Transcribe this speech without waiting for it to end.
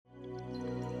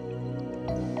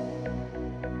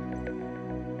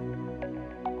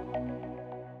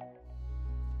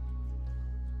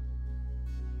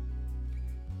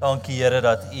Dankie Here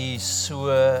dat U so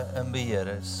in beheer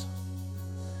is.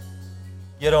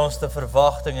 Here, ons te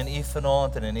verwagting in U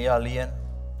vanaand en in U alleen.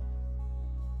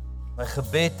 My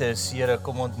gebed is, Here,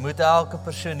 kom ontmoet elke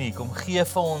persoon hier, kom gee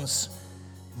vir ons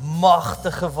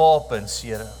magtige wapens,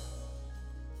 Here.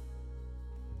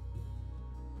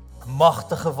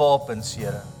 Magtige wapens,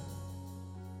 Here.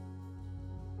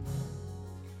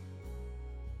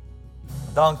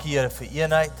 Dankie Here vir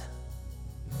eenheid,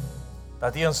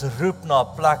 dat U ons roep na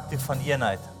 'n plek toe van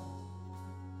eenheid.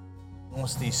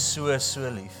 Ons is so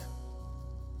lief.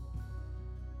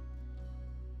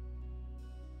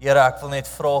 Here, ek wil net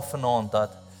vra vanaand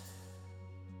dat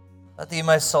U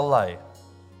my sal lei.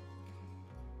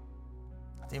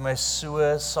 Dat U my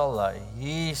so sal lei.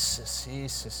 Jesus.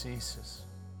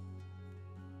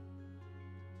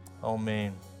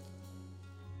 Amen.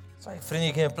 Sy vriende,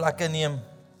 jy kan 'n plek inneem.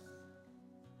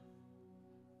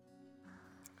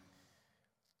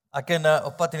 Ek het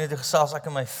op pad hiernatoe gesels ek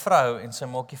en my vrou en sy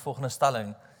maak die volgende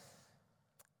stelling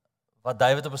wat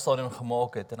David op 'n stadium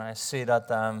gemaak het en hy sê dat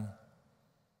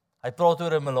hy praat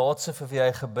oor 'n melaatse vir wie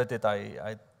hy gebid het. Hy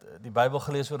het die Bybel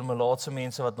gelees oor melaatse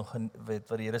mense wat nog weet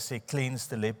wat die Here sê cleanse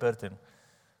the leopard en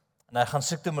hy gaan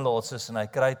soek toe melaatses en hy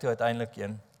kry toe uiteindelik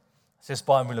een. Dit is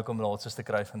baie moeilik om melaatses te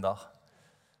kry vandag.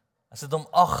 As dit hom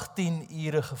 18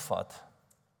 ure gevat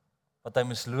wat hy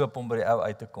moes loop om by die ou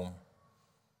uit te kom.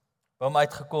 By hom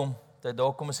uitgekom, toe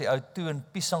daar kom is die ou toe in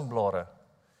piesangblare.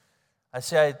 Hy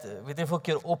sê hy het, weet nie hoeveel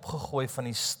keer opgegooi van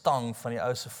die stang van die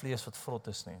ou se vlees wat vrot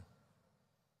is nie.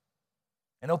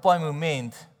 En op daai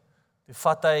moment, toe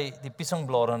vat hy die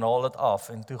piesangblare en haal dit af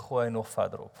en toe gooi hy nog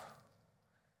verder op.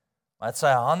 Maar hy het sy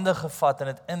hande gevat en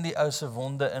het in die ou se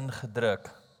wonde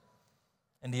ingedruk.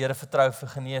 En die Here vertrou vir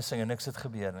genesing en niks het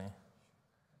gebeur nie.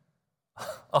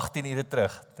 18 ure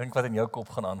terug, dink wat in jou kop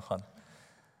gaan aangaan.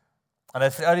 En hy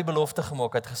het vir die belofte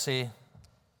gemaak, hy het gesê,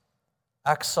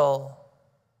 ek sal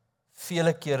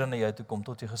vele kere na jou toe kom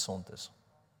tot jy gesond is.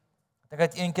 Ek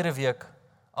het 1 keer 'n week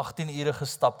 18 ure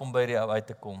gestap om by die ou uit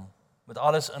te kom, met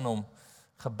alles in hom,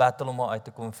 gebattle om uit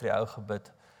te kom en vir die ou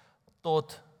gebid,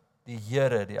 tot die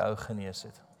Here die ou genees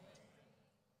het.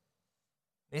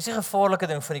 Dit is die gevaarlike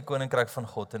ding van die koninkryk van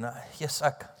God, en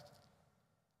ek,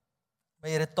 my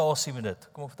irritasie met dit,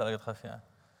 kom op vertel ek dit gou vir jou.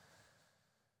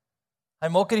 Hy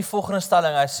maak hierdie volgende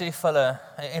stelling, hy sê vir hulle,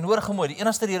 en hoor gemooi, die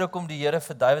enigste rede kom die Here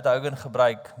vir David Hogan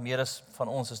gebruik, meer as van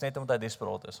ons, is net omdat hy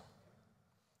desperaat is.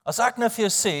 As ek nou vir jou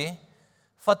sê,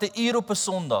 vat 'n uur op 'n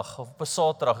Sondag, of op 'n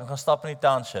Saterdag, en gaan stap in die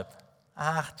township.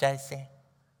 Ag, jy sê,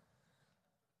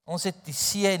 ons het die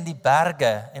see en die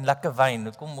berge, en lekker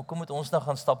wyn, kom moet ons nou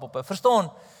gaan stap op,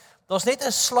 verstaan, daar's net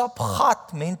 'n slap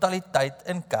gat mentaliteit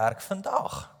in kerk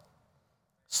vandag.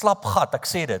 Slap gat, ek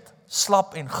sê dit,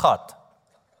 slap en gat.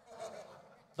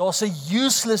 Daar's 'n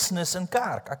uselessness in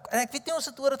kerk. Ek weet nie ons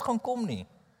het oor dit gaan kom nie.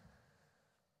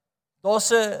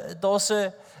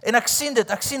 En ek sien dit,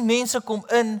 ek sien mense kom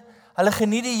in, hulle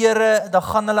geniet die Here, dan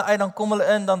gaan hulle uit, dan kom hulle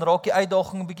in, dan raak die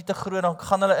uitdaging 'n bietjie te groot, dan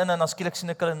gaan hulle in en dan skielik sien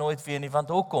ek hulle nooit weer nie, want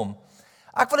hoekom?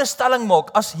 Ek wil 'n stelling maak,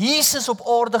 as Jesus op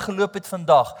aarde geloop het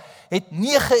vandag, het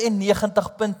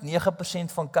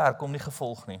 99.9% van kerk hom nie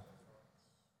gevolg nie.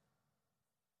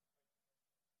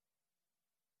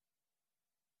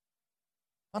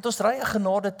 Want ons ry 'n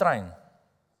genade trein.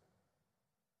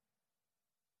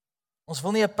 Ons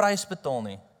wil nie 'n prys betaal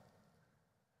nie.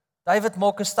 David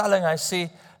maak 'n stelling, hy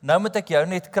sê, nou moet ek jou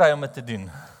net kry om dit te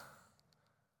doen.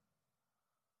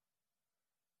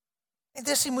 En dit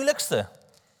is die moeilikste.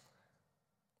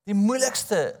 Die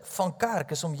moeilikste van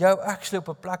kerk is om jou actually op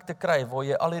 'n plek te kry waar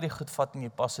jy al hierdie goed vat en jy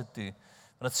pas dit toe.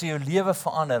 Want dit sê jou lewe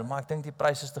verander, maar ek dink die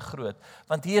prys is te groot.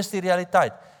 Want hier is die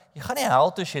realiteit. Jy gaan nie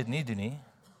hel toe as jy dit nie doen nie.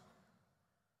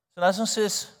 So as ons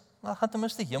sê, maar gaan ten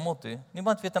minste hemel toe.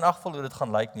 Niemand weet in elk geval hoe dit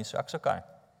gaan lyk nie, so ek's okay.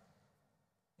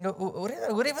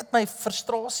 Hoor jy wat my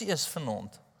frustrasie is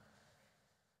vanaand?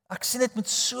 Ek sien dit met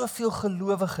soveel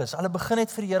gelowiges. Hulle begin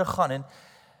net vir die Here gaan en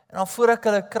dan voor ek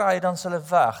hulle kry, dan is hulle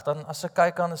weg. Dan as ek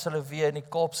kyk aan is hulle weer in die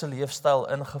Kaapse leefstyl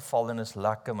ingeval en is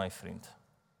lekker, my vriend.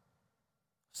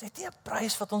 Dis net nie 'n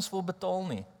prys wat ons wil betaal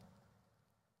nie.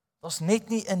 Daar's net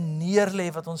nie 'n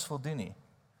neerlê wat ons wil doen nie.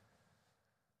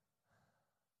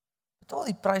 Betaal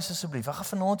die prys asseblief. Ek gaan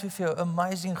vanaand weer vir jou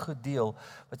amazing goed deel,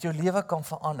 wat jou lewe kan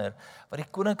verander, wat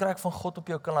die koninkryk van God op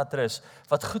jou kan laat rus,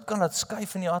 wat goed kan laat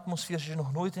skuif in die atmosfeer, as jy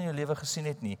nog nooit in jou lewe gesien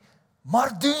het nie.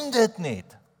 Maar doen dit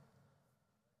net.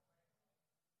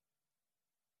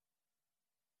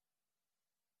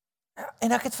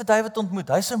 En ek het vir David ontmoet,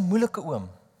 hy's 'n moeilike oom,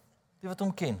 die wat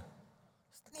hom ken.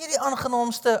 Is nie die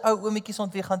aangenaamste ou oometjies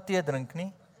wat weer gaan tee drink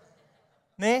nie?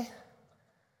 Nee?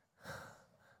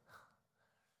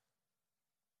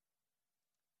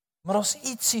 Maar ons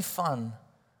ietsie van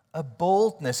 'n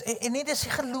boldness. En nie dis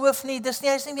nie geloof nie,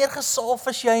 hy's nie meer gesalf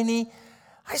as jy nie.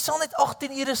 Hy sal net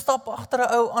 18 ure stap agter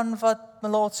 'n ou aan wat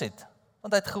melaats het.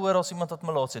 Want hy het gehoor as iemand wat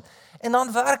melaats het. En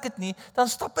dan werk dit nie, dan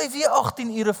stap hy weer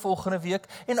 18 ure volgende week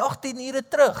en 18 ure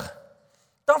terug.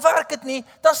 Dan werk dit nie,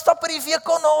 dan stap hy die week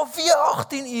daarna weer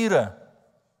 18 ure.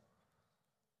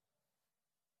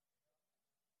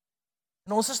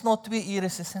 En ons is na 2 ure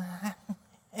soos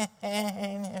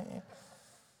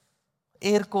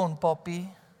aircon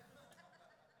papi.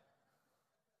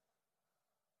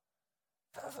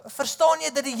 Verstaan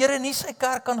jy dat die Here nie sy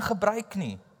kerk kan gebruik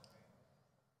nie?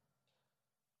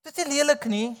 Dit is nie lelik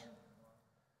nie.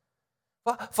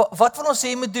 Wat wil ons sê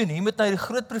hy moet doen? Hy moet nou die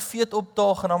groot profeet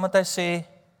opdaag en dan moet hy sê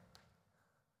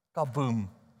kaboom.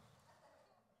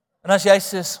 En as jy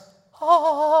sê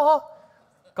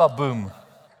kaboom,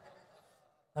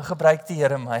 dan gebruik die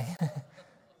Here my.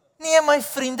 Nee my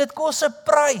vriend, dit kos 'n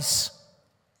prys.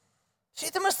 As jy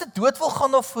ten minste dood wil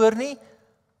gaan daarvoor nie,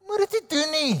 moet dit nie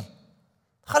doen nie.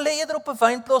 Gaan lê eerder op 'n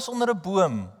wynplaas onder 'n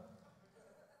boom.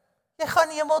 Jy gaan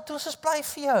nie hemel toe, ons bly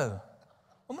vir jou.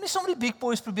 Om nie sommer die big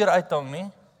boys probeer uithang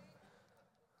nie.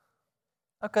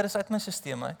 Okay, dis uit my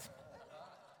stelsel uit.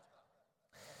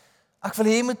 Ek wil hê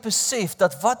jy moet besef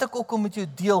dat wat ek ook al met jou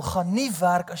deel, gaan nie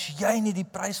werk as jy nie die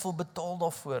prys wil betaal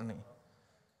daarvoor nie.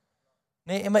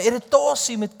 Nee, en my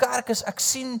irritasie met kerk is, ek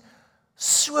sien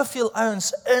soveel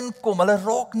ouens inkom, hulle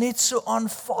raak net so on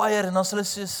fire, en as hulle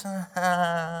sê, so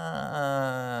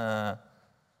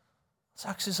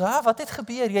ek sê, wat het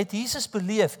gebeur? Jy het Jesus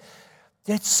beleef,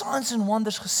 jy het signs and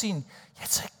wonders gesien, jy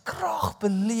het sy krag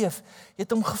beleef, jy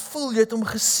het hom gevoel, jy het hom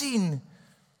gesien,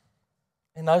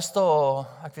 en nou is daar,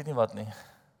 ek weet nie wat nie,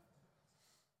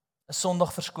 'n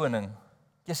Sondag verskoning,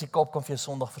 jy sê Kaap kan vir jou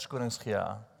Sondag verskonings gee,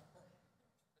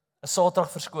 'n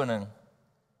Saterdag verskoning,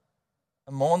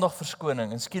 'n Maandag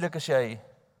verskoning, en skielik as jy,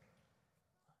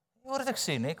 hoor wat ek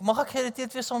sê, nee? Mag ek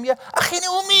geïrriteerd wees om jou? Ek gee nie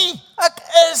om nie, ek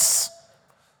is.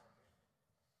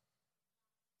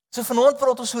 So vanaand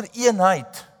praat ons oor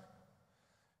eenheid,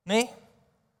 nee?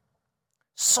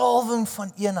 Salwing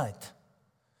van eenheid.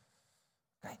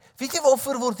 Okay. Weet jy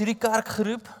waarvoor word hierdie kerk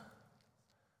geroep?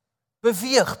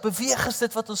 Beweeg is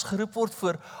dit wat ons geroep word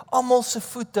voor, almal se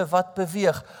voete wat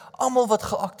beweeg, almal wat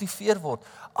geaktiveer word,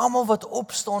 almal wat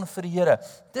opstaan vir die Here.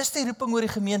 Dis die roeping oor die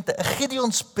gemeente, 'n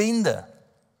Gideonsbende.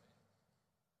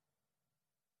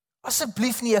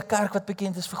 Asseblief nie 'n kerk wat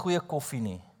bekend is vir goeie koffie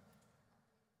nie.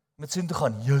 Met sin toe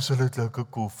gaan, Jesus, hulle het lekker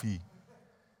koffie.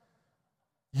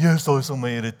 Jesus, daai sal my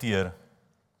irriteer.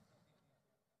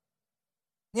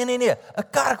 Nee, 'n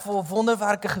kerk waar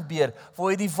wonderwerke gebeur, waar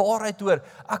jy die waarheid hoor.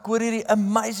 Ek hoor hierdie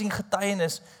amazing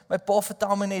getuienis. My pa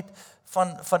vertel my net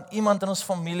van iemand in ons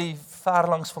familie, ver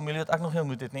langs familie, wat ek nog nie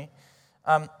ontmoet het nie.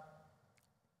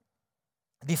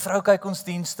 Die vrou kyk ons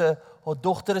dienste, haar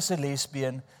dogter is 'n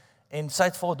lesbien, en sy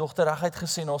het vir haar dogter reguit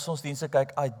gesê, na ons dienste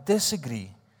kyk, I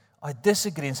disagree,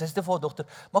 en sy sê vir haar dogter,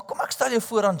 maar kom ek stel jou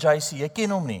voor aan JC, jy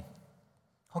ken hom nie.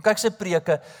 Gaan kyk sy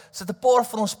preke, sy het 'n paar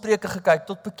van ons preke gekyk,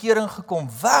 tot bekering gekom,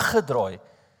 weggedraai,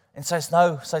 en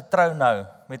sy trou nou,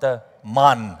 met 'n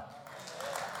man.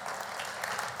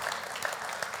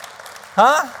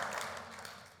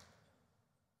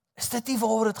 Is dit nie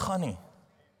waaroor dit gaan nie?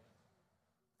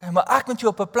 Okay, maar ek moet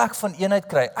jou op 'n plek van eenheid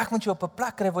kry, ek moet jou op 'n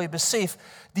plek kry waar jy besef,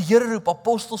 die Here roep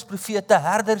apostels, profete,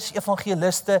 herders,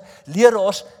 evangeliste,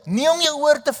 leraars, nie om jou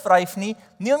oor te vryf nie,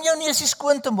 nie om jou neusie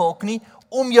skoon te maak nie,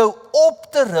 om jou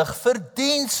op te rig vir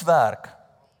dienswerk.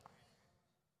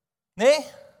 Nee?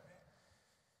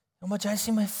 Omdat jy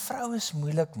sê, my vrou is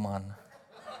moeilik, man.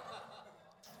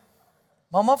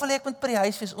 Mamma wil ek moet by die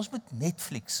huis wees, ons moet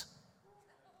Netflix.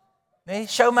 Nee,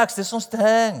 Showmax, dis ons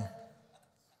ding.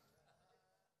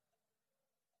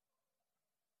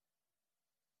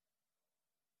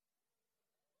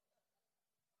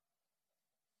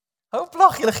 Hou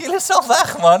plag, julle gee julle self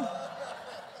weg, man.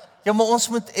 Ja, maar ons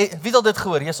moet, wie het dit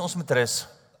gehoor? Jesus, ons moet rus.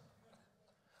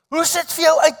 Hoe sit vir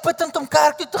jou uitputtend om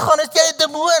kerk toe te gaan, is jy 'n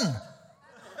demoon?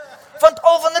 Want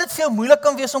al wanneer dit vir jou moeilik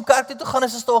kan wees om kerk toe te gaan,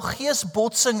 is as daar 'n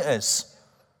geesbotsing is.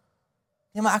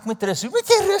 Nee, maar ek moet rus. Hoe moet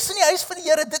jy rus in die huis van die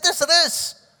Here? Dit is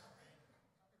rus.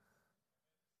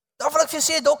 Dan wil ek vir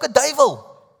jou sê, jy dalk 'n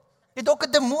duiwel. Jy dalk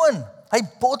 'n demoon. Hy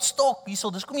bots dalk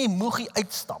hierso, dis kom jy moegie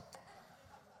uitstap.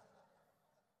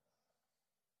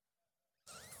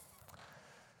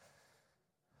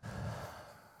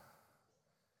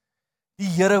 Die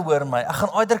Here hoor my, ek gaan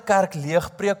either kerk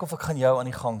leeg preek of ek gaan jou aan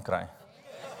die gang kry.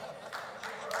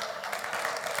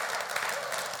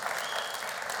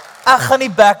 Ek gaan nie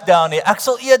back down nie, ek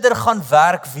sal eerder gaan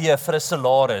werk weer vir 'n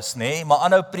salaris, nê, maar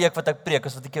aanhou preek wat ek preek,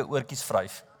 is wat ek jou oortjies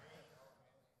vryf.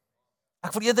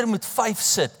 Ek wil eerder met 5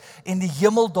 sit en die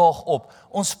hemel daag op.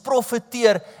 Ons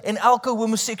profeteer en elke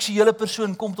homoseksuele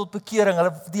persoon kom tot bekering.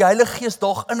 Die Heilige Gees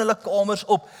daag in hulle kamers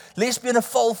op. Lesbiene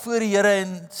val voor die Here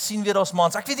en sien weer ons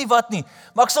mans. Ek weet nie wat nie,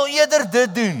 maar ek sal eerder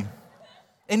dit doen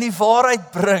en die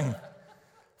waarheid bring.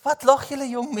 Wat lag julle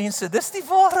jong mense? Dis die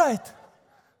waarheid.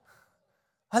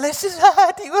 Hulle sê,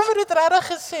 die oor het regtig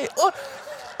gesê.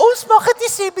 Ons mag dit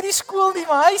nie sê by die skool nie,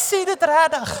 maar hy sê dit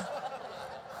regtig.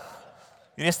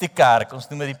 Hier is die kerk, ons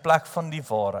noem dit die plek van die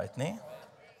waarheid, né?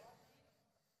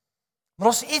 Maar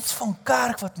ons iets van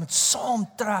kerk wat met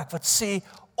saamtrek, wat sê,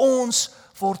 ons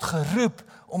word geroep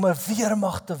om 'n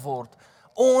weermag te word.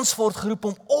 Ons word geroep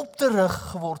om op te rig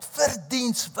geword vir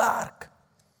dienswerk.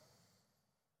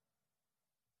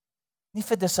 Nie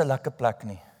vir dis 'n lekker plek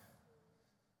nie.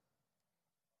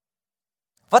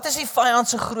 Wat is die vyand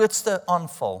se grootste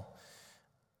aanval?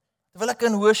 Terwyl ek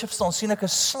in worship staan, sien ek 'n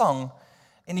slang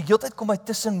en die hele tyd kom hy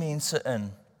tussen mense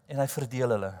in en hy verdeel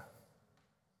hulle.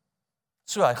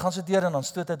 So, hy gaan so deur en dan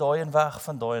stoot hy daai en weg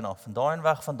van daai en af, en daai en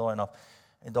weg van daai en af,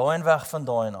 en daai en weg van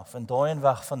daai en af, en daai en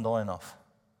weg van daai en af.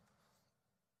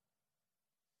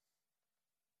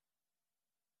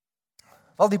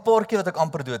 Wel die paar keer wat ek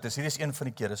amper dood is, hier is een van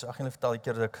die kere, so ek gaan julle vertel die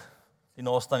keer dat ek die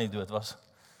naaste aan die dood was.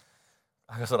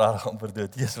 Ek was regtig amper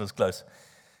dood, Jesus was close.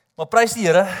 Maar prys die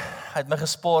Here, hy het my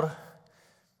gespaar.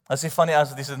 As hy van die ouens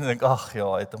wat hier sit en dink, ag ja,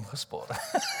 hy het hom gespaar.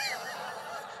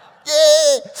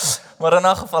 Yeah! Maar in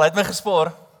 'n geval, hy het my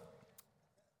gespaar.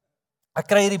 Ek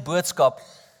kry hierdie boodskap,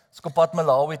 ek op pad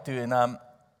Malawi toe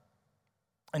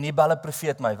en hier bel 'n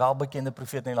profeet my, welbekende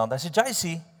profeet in die land. Hy sê,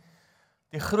 JC,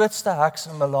 die grootste heks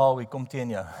in Malawi kom teen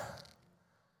jou.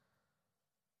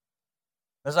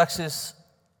 Dis ek sê,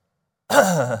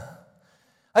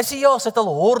 hy sê ja, sy het al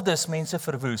hordes mense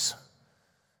verwoes.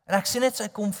 En ek sê net sy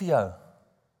kom vir jou.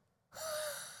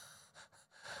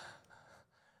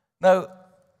 Nou,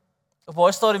 op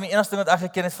baie stadium die enigste ding wat ek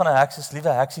geken het van 'n heks is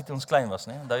liewe heksie toe ons klein was,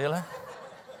 né? Onthou julle?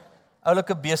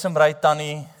 Oulike besemry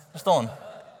tannie, verstaan?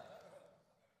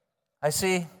 Hy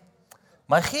sê,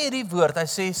 my gee hierdie woord, hy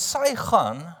sê sy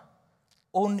gaan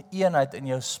oneenheid in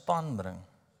jou span bring.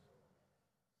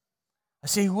 Hy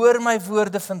sê hoor my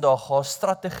woorde vandag, haar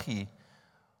strategie,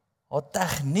 haar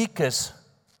tegniek is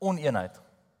oneenheid.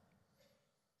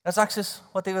 As ek sê,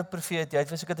 whatever profeet, jy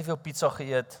het seker te veel pizza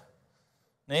geëet.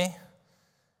 Nee?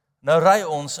 Nou ry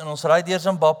ons en ons ry deur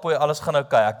Zimbabwe, alles gaan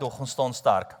oukei, ek dog ons staan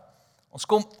sterk. Ons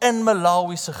kom in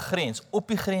Malawi se grens, op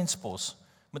die grenspos.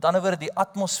 Met ander woorde die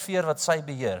atmosfeer wat sy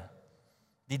beheer.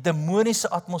 Die demoniese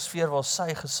atmosfeer waar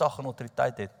sy gesag en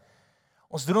autoriteit het.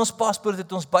 Ons doen ons paspoort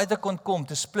het ons buite kon kom,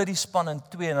 toe split die span in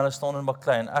 2 en hulle staan in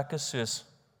baklei en ek is soos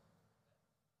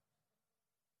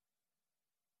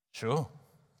Sjoe.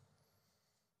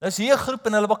 Nou is hier 'n groep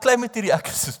en hulle baklei met hierdie ek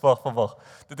is soos wag.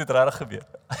 Dit het regtig gebeur.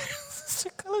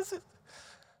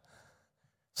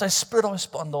 Sy split daai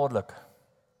span dadelik.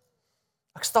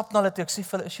 Ek stap na hulle toe, ek sê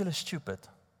vir hulle, is julle stupid?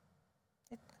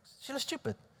 Is julle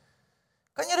stupid?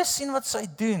 Kan julle sien wat sy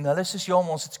doen? Hulle sê ja,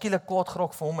 maar ons het skielik kwaad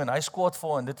geraak vir hom en hy's kwaad vir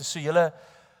haar en dit is so julle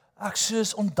ek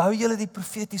soos onthou julle die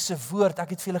profetiese woord. Ek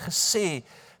het vir julle gesê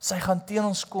sy gaan teen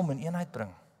ons kom en eenheid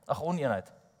bring. Ag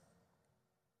oneenheid.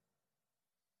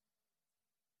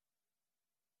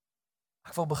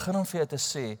 Ek wil begin om vir jou te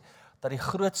sê dat die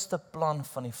grootste plan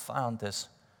van die vyand is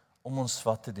om ons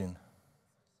wat te doen.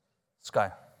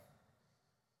 Skei.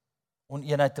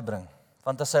 Oneenheid te bring.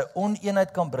 Want as hy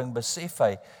oneenheid kan bring, besef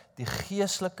hy die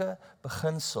geestelike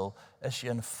beginsel is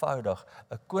eenvoudig.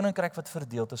 'n Koninkryk wat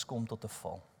verdeeld is, kom tot 'n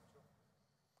val.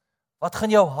 Wat gaan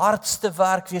jou hardste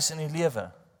werk wees in die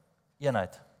lewe?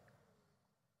 Eenheid.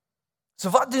 So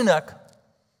wat doen ek?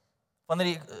 Wanneer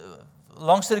die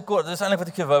langste rekord, dit is eintlik wat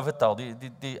ek jou wou vertel,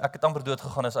 ek het amper dood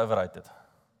gegaan as overrated,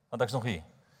 want ek's nog hier.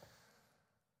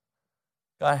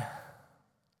 Okay.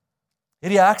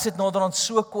 Hierdie heks het naderhand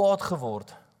so kwaad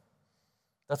geword,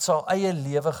 dat sy eie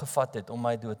lewe gevat het om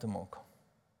my dood te maak.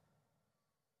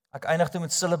 Ek eindig toe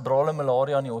met cerebrale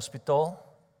malaria in die hospitaal,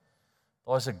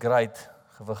 daar is 'n great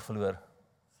gewig verloor,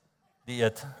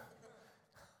 dieet.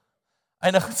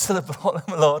 Eindig met cerebrale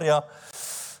malaria,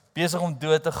 besig om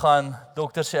dood te gaan,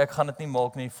 dokter sê ek gaan dit nie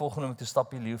maak nie, volgende oomblik toe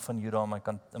stap die leeu van Juda in my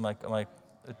kant,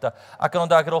 ek kan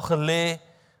onthou ek het al gelê,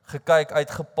 gekyk,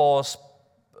 uitgepaas,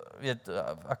 weet,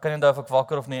 ek kan nie onthou of ek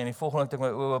wakker of nie, en die volgende oomblik toe ek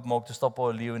my oë oopmaak, toe stap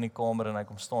al 'n leeu in die kamer en hy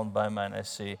kom staan by my en hy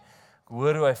sê, ek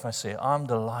hoor hoe hy vir my sê, I'm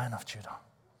the Lion of Judah.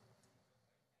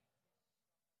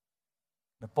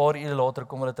 'n Paar ure later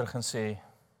kom hulle terug en sê,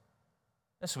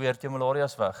 is weird, jou malaria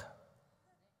is weg.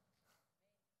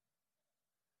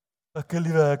 Ek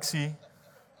liewe heksie.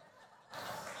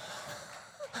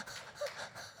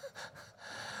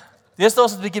 Deesdae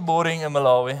is dit 'n bietjie boring in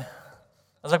Malawi.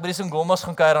 As ek by die Singomas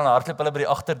gaan kuier, dan hardloop hulle by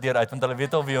die agterdeur uit, want hulle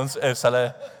weet al wie ons is.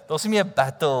 Daar's nie meer 'n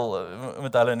battle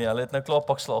met hulle nie. Hulle het nou klaar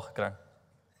pak slaag gekry.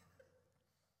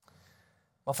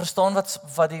 Maar verstaan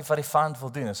wat die vyand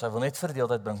wil doen is, hy wil net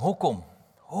verdeeldheid bring.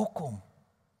 Hoekom?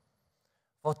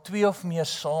 Waar 2 of meer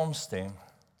saamstem.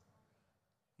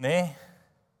 Nee?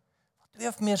 Waar 2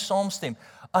 of meer saamstem.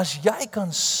 As jy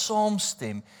kan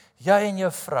saamstem, jy en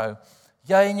jou vrou,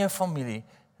 jy en jou familie,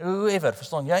 whoever,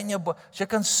 verstaan, jy en jou as jy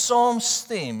kan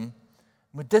saamstem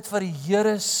met dit wat die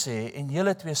Here sê en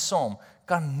julle twee saam,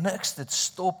 kan niks dit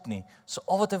stop nie. So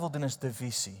al wat hy wil doen is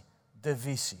divisie.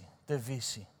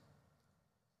 Jy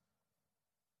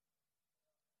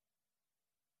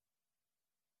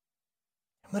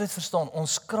moet dit verstaan,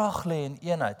 ons krag lê in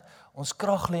eenheid. Ons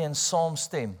krag lê in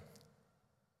saamstem.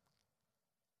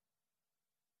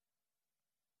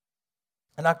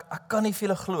 En ek kan nie vir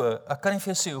julle glo, ek kan nie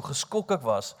vir julle sê hoe geskok ek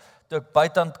was toe ek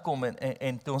buitekant kom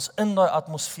en toe ons in daai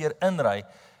atmosfeer inry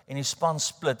en die span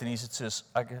split en hier sit soos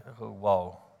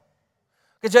wow.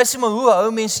 Kyk jy sê maar hoe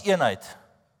hou mense eenheid?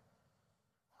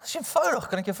 Dit is eenvoudig,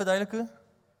 kan ek jou verduidelik hoe?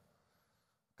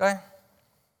 Okay.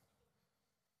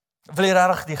 Wil jy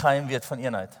regtig die geheim weet van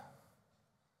eenheid?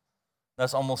 Nou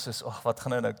is almal soos, wat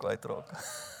gaan nou kwyt raak?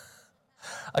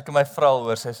 Ek en my vrou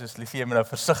hoor, sy sê soos, liefie, jy moet nou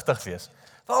versigtig wees.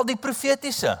 Wel die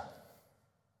profetiese.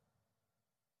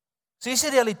 So is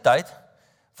die realiteit,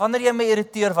 wanneer jy my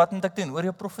irriteer, wat moet ek doen? Oor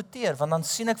jou profeteer, want dan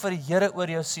sien ek wat die Here oor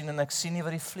jou sien en ek sien nie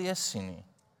wat die vlees sien nie.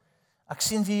 Ek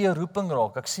sien wie jou roeping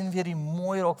raak, ek sien weer die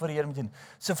mooi raak wat die Here moet doen.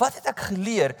 So wat het ek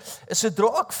geleer, is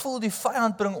sodra ek voel die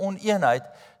vyand bring oneenheid,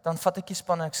 dan vat ek die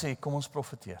span en ek sê, kom ons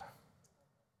profeteer.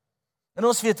 En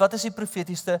ons weet, wat is die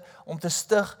profetieste? Om te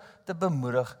stig, te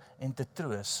bemoedig en te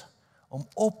troos, om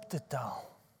op te tel.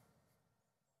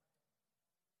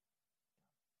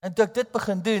 En toe ek dit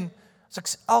begin doen, as ek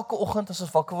elke oggend as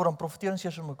ons wakker word, dan profeteer ons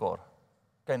eers vir mekaar.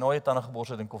 Okay, nou jy tande gebors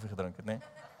het en koffie gedrink het, nee?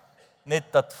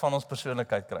 Net dat van ons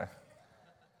persoonlikheid kry.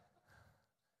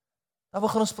 Dan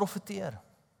begin ons profeteer.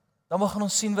 Dan begin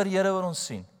ons sien wat die Here oor ons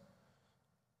sien.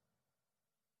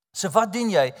 So wat doen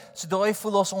jy? Sodra jy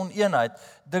voel as oneenheid,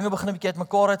 dinge begin 'n bietjie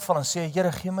uitmekaar uitval en sê,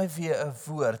 Here, gee my weer 'n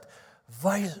woord.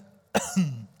 Wys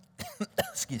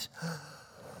Ekskuus.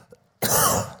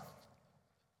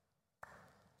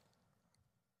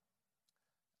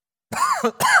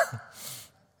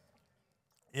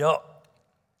 Ja,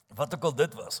 wat ook al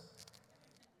dit was.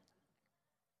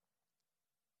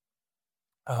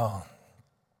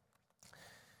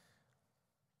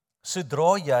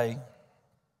 Sodra jy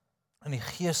in die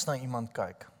gees na iemand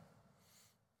kyk,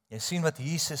 jy sien wat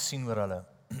Jesus sien oor hulle,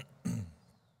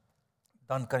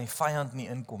 dan kan die vyand nie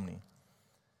inkom nie.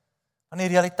 Want die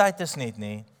realiteit is net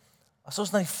nie, as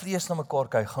ons na die vlees na mekaar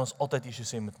kyk, gaan ons altyd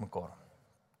issues hê met mekaar.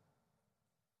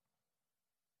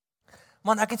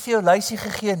 Man, ek het vir jou lysie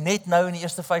gegee net nou in die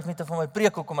eerste 5 minute van my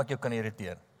preek, hoekom ek jou kan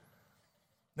irriteer.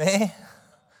 Nee?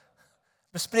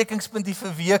 Besprekingspuntie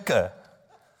vir weke.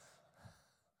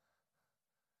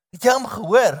 Het jy hom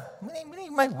gehoor?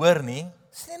 Moenie my hoor nie.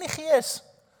 Dis nie in die gees.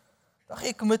 Dag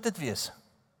ek moet dit wees.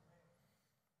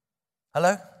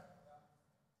 Hallo?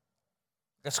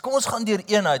 Dus kom ons gaan deur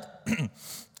eenheid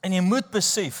en jy moet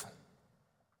besef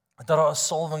dat daar 'n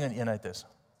salwing in eenheid is.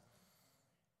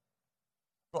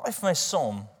 Blaai vir my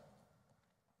saam.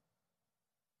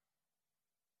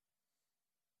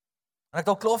 En ek het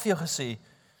al klaar vir jou gesê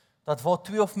dat waar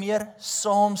 2 of meer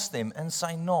saamstem in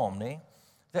sy naam, nê?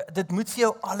 Dit moet vir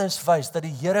jou alles wys dat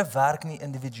die Here werk nie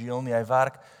individueel nie, hy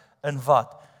werk in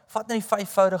wat? Vat net die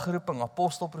 5voudige roeping,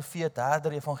 apostel, profeet,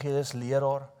 herder, evangelis,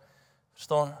 leraar.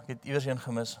 Verstaan? Ek het iewers een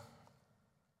gemis.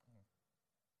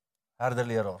 Herder,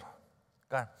 leraar.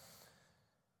 Okay.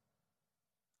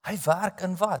 Hy werk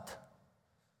in wat?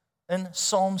 In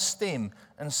saamstem,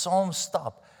 in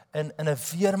saamstap, in 'n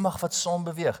weermag wat saam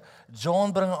beweeg.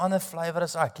 John bring 'n ander flavour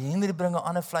as ek, Henry bring 'n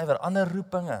ander flavour, ander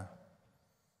roepinge.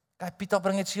 Kyk, Pieter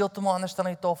bring dit heeltemal anders dan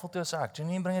aan die tafel toe as ek.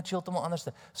 Janine bring dit heeltemal anders.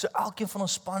 So elkeen van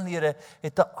ons spanlede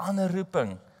het 'n ander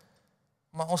roeping.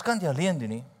 Maar ons kan dit alleen doen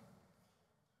nie.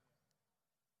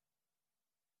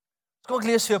 Kom ek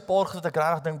lees vir jou 'n paar goed wat ek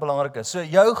regtig dink belangrik is. So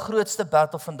jou grootste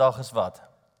battle vandag is wat?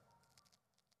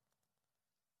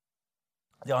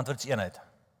 Die antwoord is eenheid.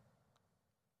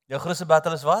 Jou grootste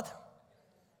battle is wat?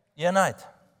 Eenheid.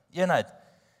 Eenheid.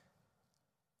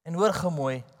 En hoor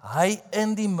gemooi, hy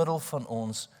in die middel van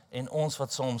ons en ons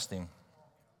wat saamstem.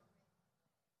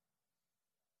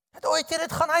 Het ooit jy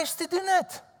dit gaan huis te doen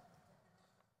het?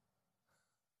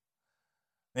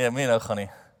 Nee, moenie nou gaan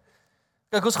nie.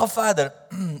 Kyk, ons gaan verder.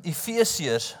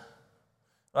 Efesiërs.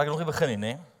 Waar ek nog nie begin nie,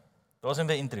 né? Daar's net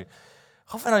 'n intro.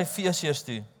 Gaan van na Efesiërs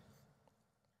toe.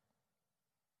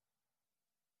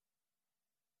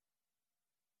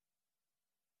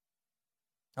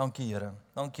 Dankie Here.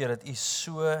 Dankie dat U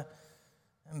so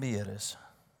in beheer is.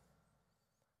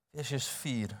 Efesiërs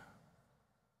 4:11.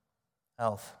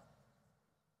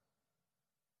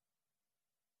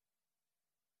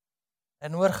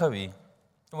 En hoor gou hier.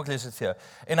 Kom ek lees dit vir jou.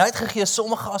 En hy het gegee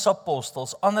sommige as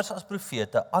apostels, ander as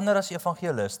profete, ander as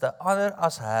evangeliste, ander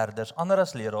as herders, ander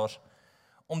as leraars,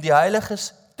 om die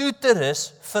heiliges toe te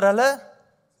rus vir hulle.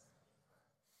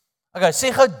 Okay,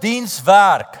 sê gou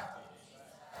dienswerk.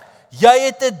 Jy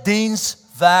het 'n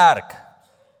dienswerk.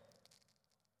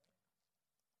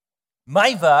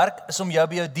 My werk is om jou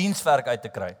by jou dienswerk uit te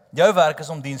kry. Jou werk is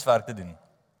om dienswerk te doen.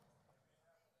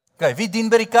 Okay, wie dien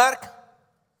by die kerk?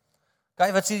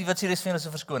 Okay, wat sê die res van julle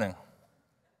se verskoning?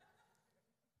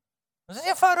 Dit is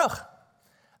eenvoudig.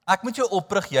 Ek moet jou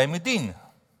oprig, jy moet dien.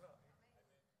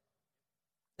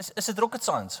 Is dit rocket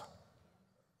science?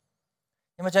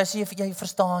 Ja, maar jy sê jy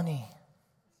verstaan nie.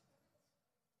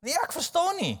 Nee, ek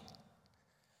verstaan nie.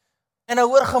 En nou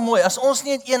hoor gemooi, as ons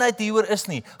nie in eenheid hieroor is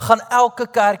nie, gaan elke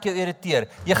kerk jou irriteer.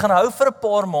 Jy gaan hou vir 'n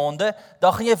paar maande,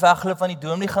 dan gaan jy wegloop van die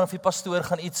dominee gaan of die pastoor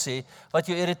gaan iets sê wat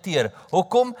jou irriteer.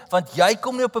 Hoekom? Want jy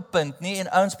kom nie op 'n punt nie en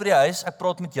ouens by die huis, ek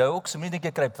praat met jou ook, so moenie dink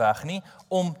jy kruip weg nie,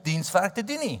 om dienswerk te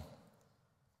doen nie.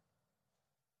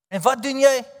 En wat doen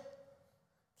jy?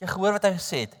 Jy gehoor wat hy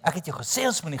gesê het. Ek het jou gesê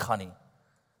ons moenie gaan nie.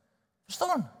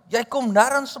 Verstaan? Jy kom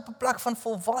nêrens op 'n plek van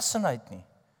volwassenheid nie.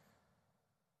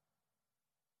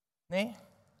 Nee?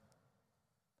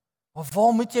 Maar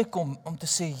waar moet jy kom om te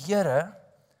sê, Here,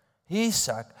 hier is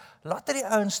ek, laat die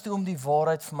ouens toe om die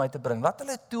waarheid vir my te bring. Laat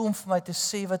hulle toe om vir my te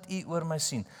sê wat U oor my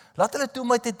sien. Laat hulle toe om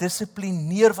my te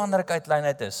dissiplineer wanneer ek uit lyn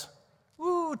uit is.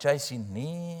 JC,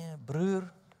 nee,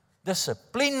 broer,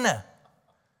 dissipline.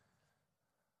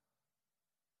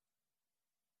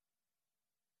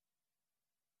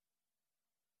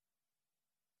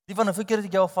 Die van 'n keer het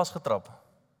ek jou al vasgetrap.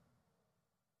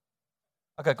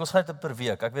 Okay, ons gaan dit per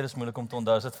week. Ek weet dit is moeilik om te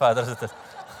onthou as dit verder as dit is.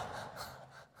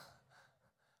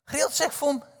 Gereeld sê ek vir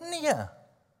hom, nee.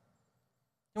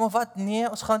 Ja, maar wat? Nee,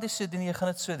 ons gaan dit so doen, jy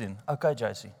gaan dit so doen. Okay,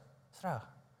 JC. Dis reg.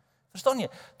 Verstaan jy?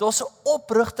 Daar's 'n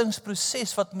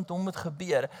oprigtingsproses wat met hom moet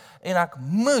gebeur en ek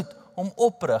moet hom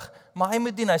oprig, maar hy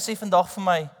moet dien. Hy sê vandag vir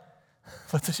my,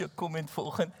 wat is jou komment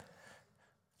volgende?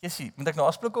 JC, moet ek nou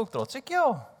asblik ook dra? Sê ek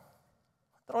ja.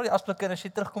 Dra die asblik en as jy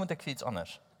terugkom met ek vir iets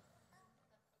anders.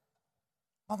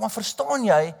 Maar verstaan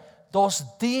jy, daar's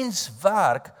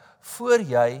dienswerk voor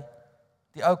jy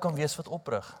die ou kan wees wat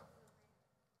oprig.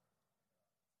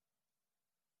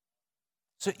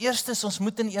 So eerstens, ons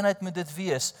moet in eenheid met dit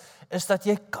wees, is dat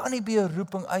jy kan nie by 'n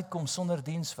roeping uitkom sonder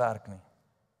dienswerk nie.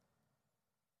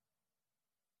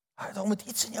 Daar moet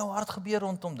iets in jou hart gebeur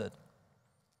rondom dit.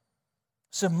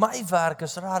 So my werk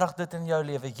is regtig dit in jou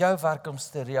lewe, jou werk om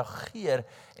te reageer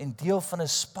en deel van 'n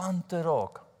span te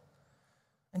raak.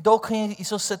 En dalk gaan jy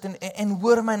hierso sit en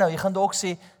hoor my nou, jy gaan dalk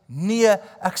sê, nee,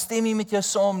 ek stem nie met jou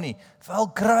saam nie.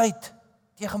 Wel, great.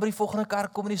 Jy gaan by die volgende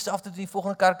kerk kom en dieselfde doen, die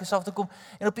volgende kerk dieselfde kom.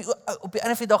 En op die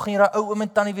einde van die dag gaan jy daai ou oom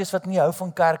en tannie wees wat nie hou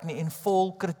van kerk nie en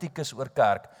vol kritiek is oor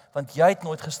kerk, want jy het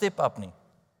nooit gestep up nie.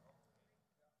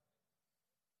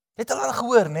 Jy het al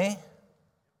gehoor, nê?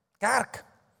 Kerk,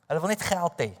 hulle wil net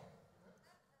geld hê.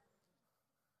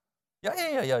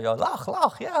 Ja,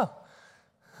 lag, ja.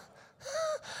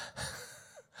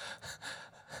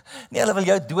 Nee, hulle wil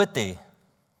jou dood hê.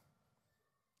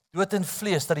 Dood in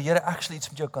vlees, dat die Here actually iets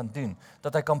met jou kan doen.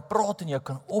 Dat hy kan praat en jou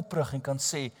kan oprig en kan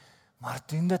sê, maar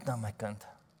doen dit nou my kind.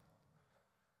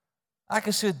 Ek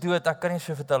is so dood, ek kan nie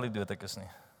so vertel hoe dood ek is nie.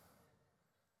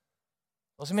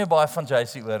 Ons is nie meer baie van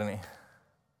JC oor nie.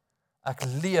 Ek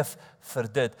leef vir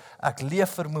dit. Ek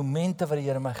leef vir momente wat die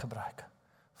Here my gebruik.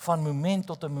 Van moment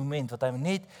tot 'n moment, wat hy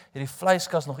net hierdie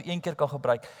vleiskas nog een keer kan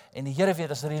gebruik. En die Here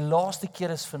weet, as dit die laaste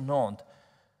keer is vanaand,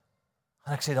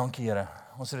 en ek sê, dankie Here,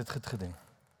 ons het dit goed gedoen.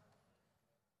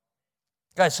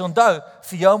 Guys, so onthou,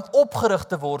 vir jou om opgerig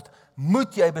te word,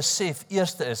 moet jy besef,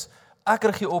 eerste is, ek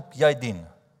rig jou op, jy dien.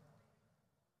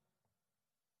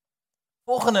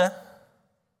 Volgende,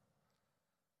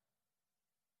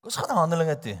 ons gaan na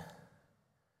Handelinge toe.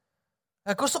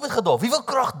 Ek stop met gedaal, wie wil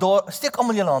krag daar, steek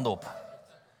almal julle hande op.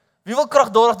 Wie wil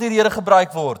kragdadig deur die Here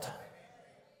gebruik word?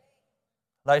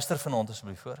 Luister vanaand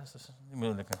asseblief, hoor, dit is nie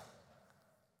moeilik nie.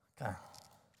 Okay.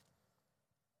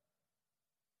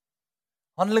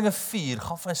 Handelinge 4,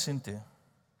 gaan van sien toe.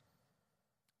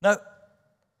 Nou,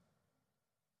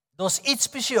 daar's iets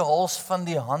spesiaals van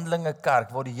die Handelinge kerk,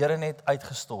 waar die Here net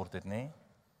uitgestort het, nê?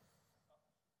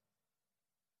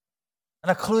 En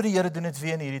ek glo die Here doen dit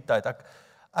weer in hierdie tyd.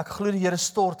 Ek glo die Here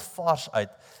stort vars uit.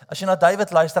 As jy na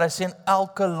David luister, hy sê in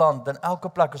elke land, in elke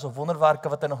plek is 'n wonderwerke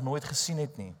wat hy nog nooit gesien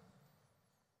het nie.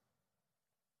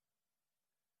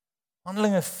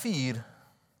 Handelinge 4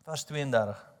 vers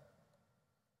 32.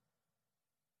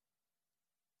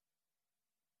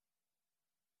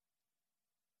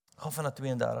 Gaan van na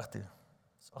 32 toe.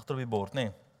 Dis agter op die bord,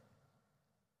 nee.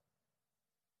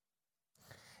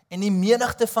 En die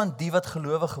menigte van die wat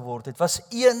gelowig geword het, was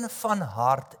een van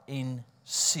hart en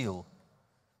siel.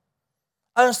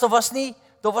 Ouens, daar was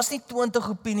nie 20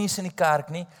 opinies in die kerk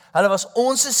nie. Hulle was,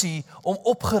 ons is hier om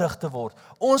opgerig te word.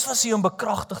 Ons was hier om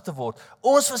bekragtig te word.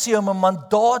 Ons was hier om 'n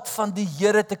mandaat van die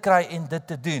Here te kry en dit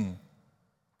te doen.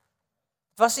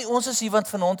 Dit was nie ons is hier want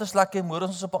vanaand is lekker en môre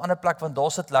ons op 'n ander plek want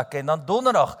daar sit lekker en dan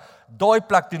donderdag daai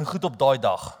plek doen goed op daai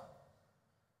dag.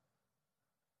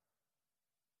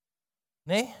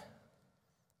 Nee?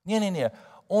 Nee.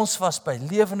 Ons was by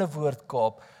Lewende Woord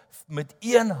Kaap met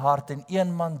een hart en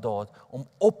een mandaat om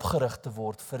opgerig te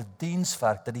word vir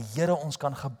dienswerk, dat die Here ons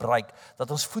kan gebruik,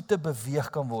 dat ons voete beweeg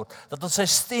kan word, dat ons sy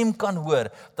stem kan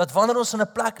hoor, dat wanneer ons in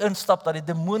 'n plek instap, dat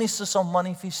die demoniese sal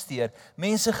manifesteer,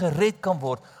 mense gered kan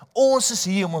word. Ons is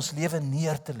hier om ons lewe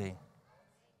neer te lê.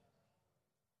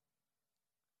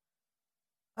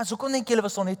 En so kon julle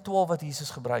was daar net 12 wat Jesus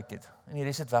gebruik het, en die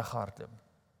res het weggehardloop.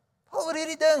 Oor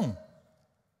hierdie ding.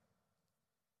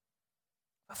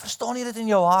 Verstaan jy dit in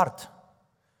jou hart?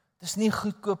 Dis nie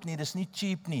goedkoop nie, dis nie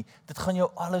cheap nie. Dit gaan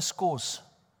jou alles kos.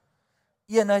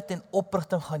 Eenheid en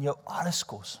oprigting gaan jou alles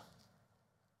kos.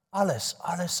 Alles.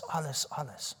 As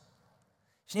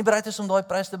jy nie bereid is om daai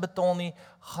prys te betaal nie,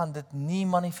 gaan dit nie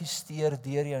manifesteer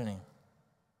deur jou nie.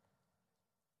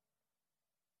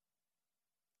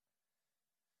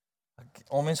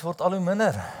 Al mens word al hoe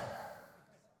minder.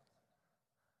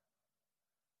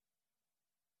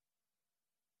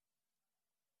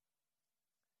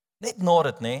 Net na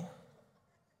dit, nee.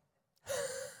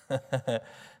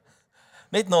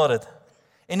 Net na dit.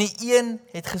 En die een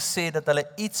het gesê dat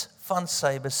hulle iets van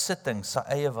sy besitting, sy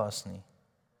eie was nie.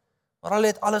 Maar hulle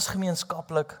het alles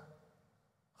gemeenskaplik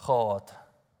gehad.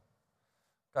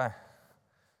 Okay.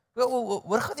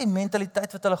 Hoor gaan die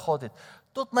mentaliteit wat hulle gehad het.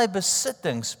 Tot my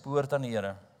besittings behoort aan die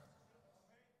Here.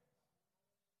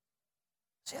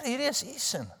 Sê hierdie is u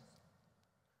sin.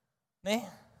 Nee?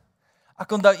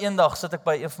 Ek onthou eendag sit ek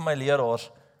by een van my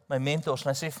leraars, my mentors,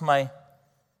 en hy sê vir my,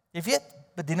 jy weet,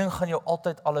 bediening gaan jou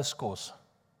altyd alles kos.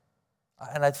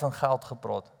 En hy het van geld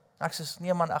gepraat. Ek sê,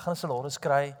 nee man, ek gaan 'n salaris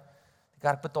kry, die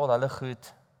kerk betaal hulle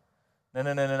goed. Nee,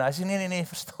 hy sê, nee,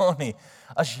 verstaan nie.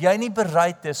 As jy nie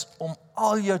bereid is om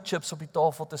al jou chips op die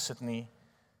tafel te sit nie,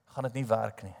 gaan dit nie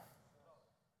werk nie.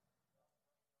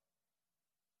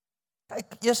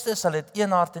 Kyk, eerste is hulle het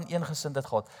een hart en een gesindheid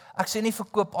gehad. Ek sê nie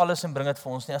verkoop alles en bring dit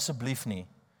vir ons nie, asseblief nie.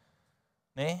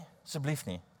 Nee, asseblief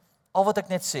nie. Al wat ek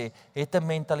net sê, het 'n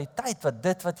mentaliteit wat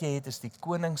dit wat jy het is die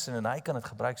koningsin en hy kan dit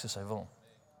gebruik soos hy wil.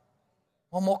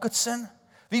 Maar maak dit sin?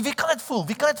 Wie kan dit voel?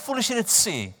 Wie kan dit voel as jy dit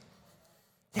sê?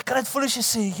 Jy kan dit voel as jy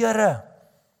sê, Here,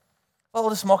 wel,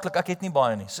 dit is maklik, ek het nie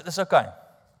baie nie, so dis okay.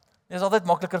 Dit is altyd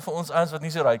makliker vir ons ouens wat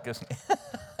nie so ryk is nie.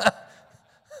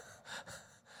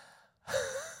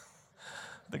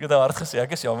 Ek het hard gesê,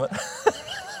 ek is jammer.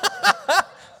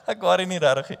 Ek worry nie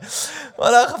regtig nie.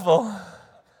 Maar in 'n geval,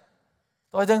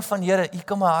 daai ding van Here, U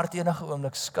kan my hart enige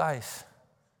oomblik skuif.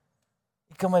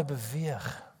 U kan my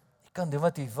beweeg. U kan doen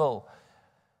wat U wil.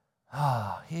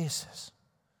 Jesus.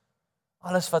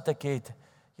 Alles wat ek het,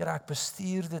 Here, ek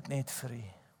bestuur dit net vir U.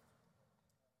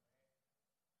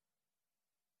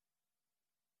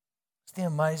 Is nie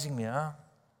amazing nie, hè?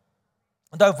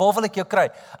 Onthou, waar wil ek jou kry?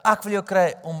 Ek wil jou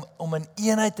kry om in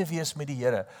eenheid te wees met die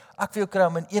Here. Ek wil jou kry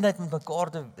om in eenheid met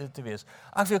mekaar te wees.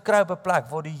 Ek wil jou kry op 'n plek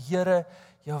waar die Here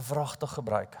jou wragtig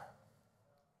gebruik.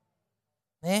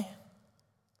 Nee?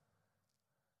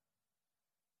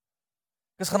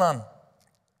 Dis gaan aan.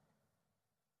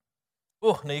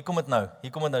 Nee, hier kom dit nou.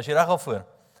 Is jy reg al voor?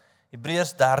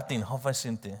 Hebreërs 13, gaan van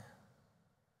sien toe.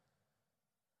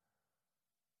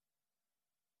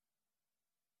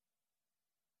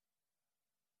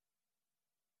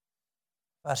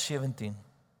 Vers 17.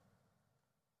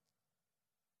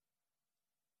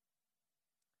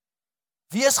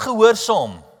 Wees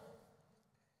gehoorsaam.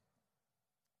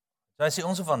 Jy sê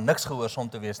ons hoef van niks gehoorsaam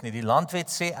te wees nie. Die landwet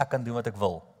sê ek kan doen wat ek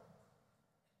wil.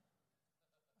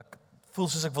 Ek voel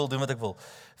soos ek wil doen wat ek wil.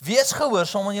 Wees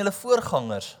gehoorsaam aan julle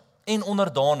voorgangers en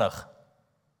onderdanig.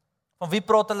 Van wie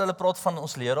praat hulle? Hulle praat van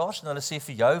ons leraars en hulle sê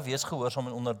vir jou wees gehoorsaam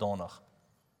en onderdanig.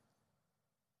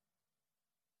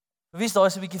 Wie is daar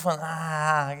is 'n bietjie van,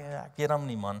 ek weet hom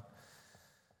nie man.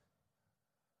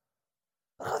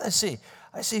 Wat gaan hy sê?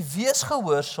 Hy sê, wees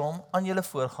gehoorsaam aan julle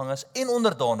voorgangers en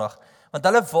onderdanig, want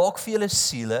hulle waak vir julle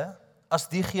siele as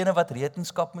diegene wat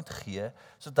rekenskap moet gee,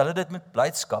 sodat hulle dit met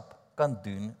blydskap kan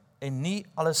doen en nie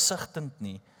alles sigtend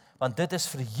nie, want dit is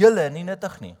vir julle nie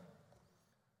nuttig nie.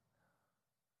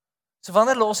 So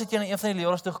wanneer laas het jy na een van die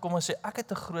leerders toe gekom en sê, ek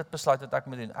het 'n groot besluit wat ek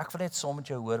moet doen, ek wil net saam met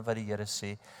jou hoor wat die Here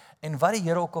sê, en wat die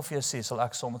Here ook al vir jou sê, sal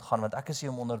ek saam met gaan, want ek is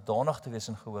hier om onderdanig te wees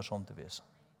en gehoorsaam te wees.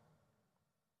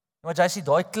 Want jy sê,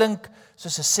 daai klink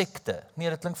soos 'n sekte, nee,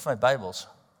 dit klink vir my Bybels.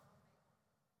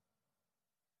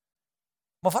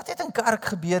 Maar wat het in kerk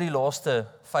gebeur die laaste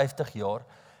 50 jaar?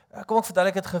 Kom ek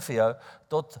vertel dit gou vir jou,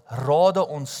 tot rade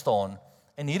ontstaan.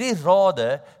 En hierdie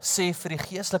rade sê vir die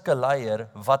geestelike leier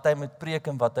wat hy moet preek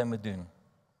en wat hy moet doen.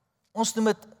 Ons noem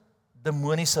dit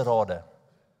demoniese rade.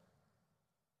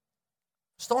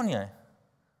 Verstaan jy?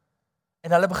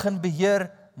 En hulle begin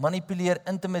beheer, manipuleer,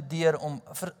 intimideer om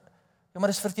maar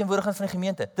dis verteenwoordiging van die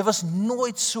gemeente. Dit was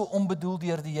nooit so onbedoel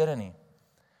deur die Here nie.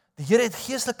 Die Here het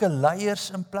geestelike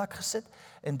leiers in plek gesit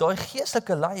en daai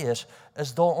geestelike leiers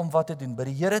is daar om wat te doen, by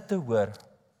die Here te hoor.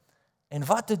 En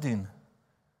wat te doen?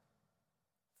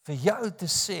 Vir jou te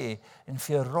sê en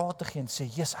vir jou raad te gee en sê,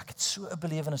 "Jesus, ek het so 'n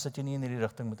belewenis dat jy nie in hierdie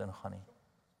rigting moet ingaan nie."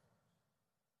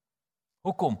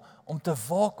 Hoekom? Om te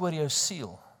waak oor jou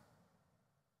siel.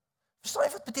 Verstaan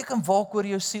jy wat beteken waak oor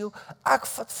jou siel? Ek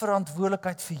vat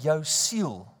verantwoordelikheid vir jou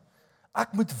siel.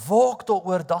 Ek moet waak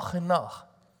daaroor dag en nag.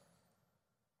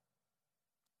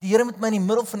 Die Here moet my in die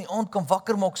middel van die aand kan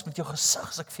wakker maak met jou gesig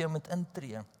as ek vir jou moet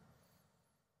intree.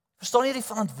 Verstaan jy die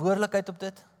verantwoordelikheid op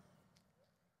dit?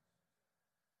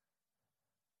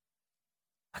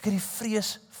 Ek het die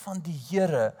vrees van die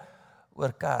Here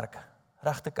oor kerk,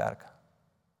 regte kerk.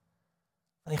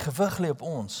 En die gewig lê op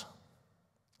ons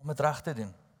om dit reg te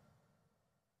doen.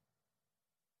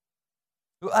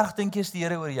 Hoe erg dink jy is die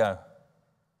Here oor jou?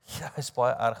 Ja, hy is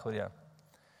baie erg oor jou.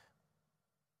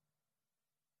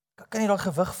 Kan jy daai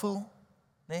gewig voel?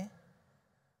 Nee?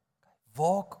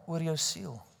 Waak oor jou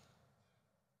siel.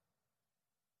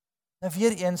 Nou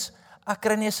weer eens, ek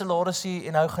kry nie 'n salarisie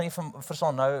en nou gaan jy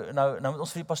verstaan, nou moet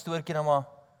ons vir die pastoortjie nou maar,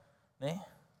 nee?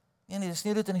 Nee, dis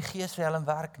nie dit in die gees vir hulle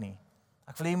werk nie.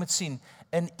 Ek wil jy moet sien,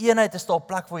 in eenheid is daar 'n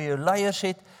plek waar jy jou leiers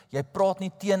het, jy praat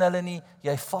nie teen hulle nie,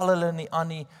 jy val hulle nie aan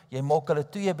nie, jy maak hulle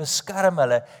toe, jy beskerm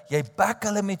hulle, jy back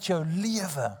hulle met jou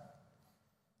lewe.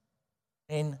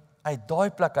 En uit daai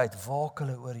plek uit waak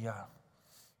hulle oor jou.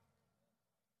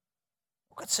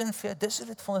 Ook het sin vir jou, dis hoe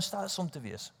dit veronderstel is om te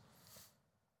wees.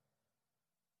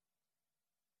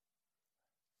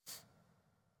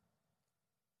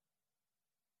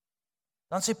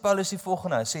 Dan sê Paulus die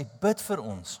volgende, hy sê, bid vir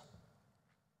ons.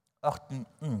 18.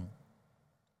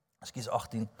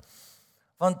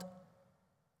 Want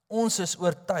ons is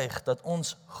oortuig dat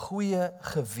ons goeie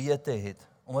gewete het,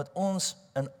 omdat ons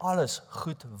in alles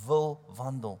goed wil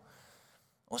wandel.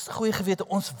 Ons het 'n goeie gewete,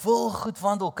 ons wil goed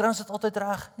wandel. Kry ons dit altyd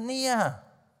reg? Nee.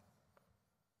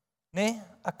 Nee,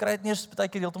 ek kry dit nie eens baie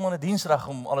keer heeltemal 'n diensreg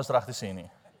om alles reg te sê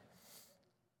nie.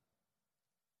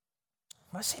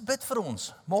 Maar sê bid vir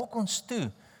ons, maak ons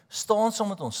toe, staan saam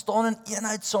met ons, staan in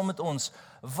eenheid saam met ons,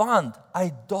 want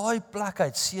uit daai plek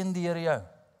uit seën die Here jou.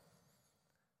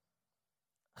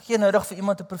 Gee noudag vir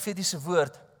iemand 'n profetiese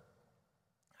woord.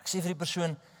 Ek sê vir die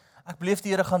persoon, ek beleef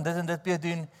die Here gaan dit en dit by jou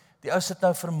doen. Die ou sit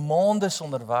nou vir maande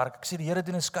sonder werk. Ek sê die Here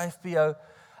doen 'n skuif by jou.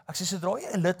 Ek sê sodra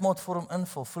jy 'n lidmaatvorm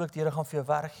invul, voel ek die Here gaan vir jou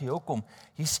werk gee. Hoekom?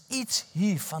 Hier's iets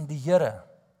hier van die Here.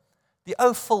 Die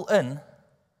ou vul in.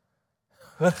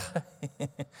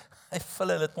 Hy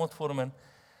vul 'n lidmaatvorm in.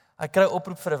 Hy kry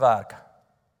oproep vir 'n werk.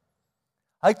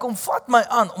 Hy kom vat my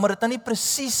aan omdat dit nou nie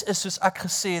presies is soos ek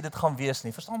gesê het dit gaan wees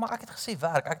nie. Verstaan, maar ek het gesê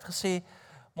werk, ek het gesê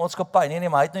maatskappy. Nee,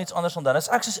 maar hy het nou iets anders onthou. As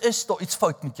ek soos is, daar iets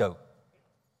fout met jou.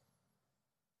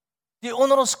 Die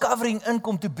onder ons covering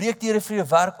inkom, toe breek die Here vir jou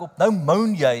werk op. Nou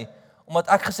moan jy omdat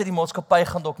ek gesê die maatskappy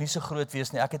gaan dalk nie so groot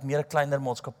wees nie. Ek het meer 'n kleiner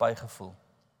maatskappy gevoel.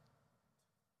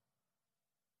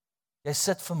 Jy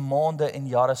sit vir maande en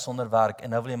jare sonder werk en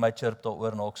nou wil jy my chirp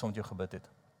daaroor na ek saam met jou gebid het.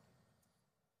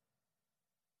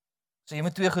 So jy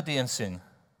moet twee goed eens sien.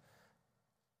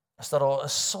 As daar 'n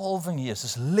salwing hier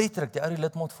is letterlik die ou die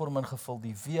lidmaatvorm ingevul,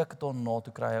 die week daarna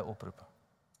toe kry hy 'n oproep.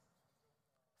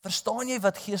 Verstaan jy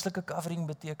wat geestelike covering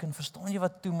beteken? Verstaan jy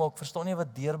wat toemaak? Verstaan jy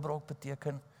wat deurbraak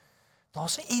beteken?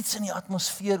 Daar's iets in die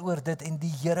atmosfeer oor dit en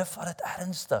die Here vat dit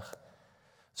ernstig.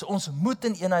 So ons moet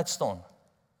in eenheid staan.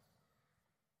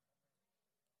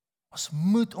 Ons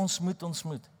moet.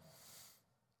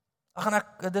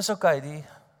 Dis okay,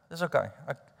 dis okay.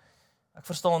 Ek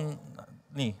verstaan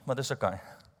nie, maar dis okay.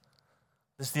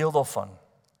 Dis deel daarvan.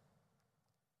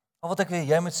 Al wat ek wil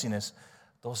jy moet sien is,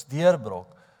 daar's deurbraak,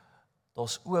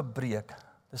 daar's oopbreek.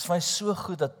 Dis vir my so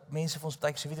goed dat mense vir ons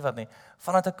baie sê, weet jy wat nie,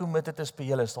 vandat ek committed is by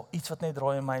julle, is daar iets wat net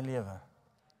draai in my lewe.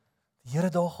 Die Here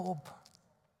daag op.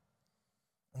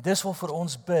 En dis wat vir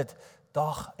ons bid,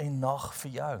 dag en nag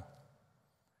vir jou.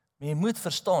 Maar jy moet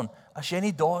verstaan, as jy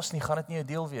nie daar is nie, gaan dit nie jou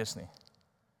deel wees nie.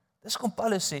 Dis kom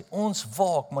Paulus sê, ons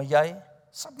waak, maar jy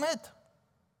submit.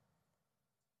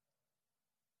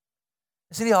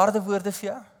 Is dit die harde woorde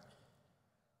vir jou?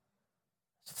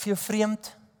 Is dit vir jou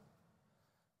vreemd?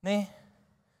 Nee.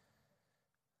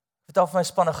 Vertel vir my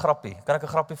span 'n grappie. Kan ek 'n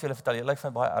grappie vir julle vertel? Jy lyk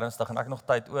vir my baie ernstig en ek het nog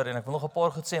tyd oor en ek wil nog 'n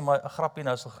paar goed sê, maar 'n grappie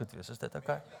nou sal goed wees. Is dit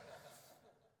okay?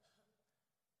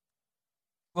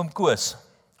 Oom Koos.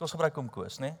 Kom ons gebruik oom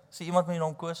Koos, né? Sien iemand met die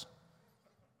naam Koos?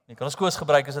 Nee, kan ons Koos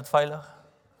gebruik, is dit veilig?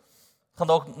 Gaan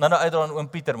dalk nou uitdra aan oom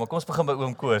Pieter, maar kom ons begin by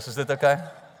oom Koos. Is dit okay?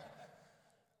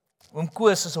 Oom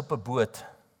Koos is op 'n boot.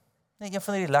 Nee, een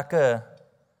van die lekker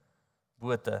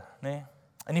bote, né?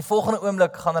 In die volgende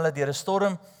oomblik gaan hulle deur 'n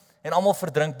storm en almal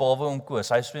verdrink behalwe oom Koos.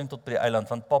 Hy swem tot by die eiland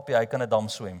want papi, hy kan 'n dam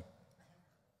swem.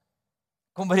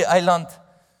 Kom by die eiland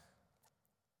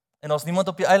en daar's niemand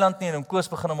op die eiland nie en oom Koos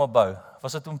begin hom bou.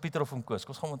 Was dit oom Pieter of oom Koos?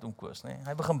 Kom ons gaan met oom Koos, né?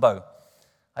 Hy begin bou.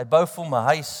 Hy bou vir hom 'n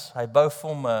huis, hy bou vir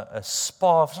hom 'n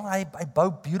spa, hy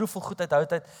bou beautiful goed uit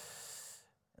hout uit.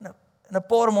 En 'n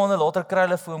paar maande later kry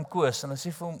hulle vir oom Koos en hulle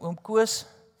sê vir hom, oom Koos,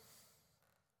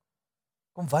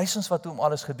 kom wys ons wat oom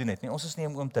alles gedoen het. Nee, ons is nie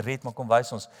om oom te red, maar kom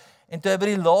wys ons. En toe hy by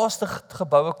die laaste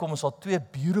geboue kom, is al 2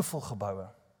 beautiful geboue.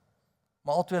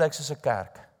 Maar al 2 lyk soos 'n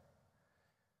kerk.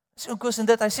 Sê oom Koos en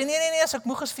dit, hy sê nee, as ek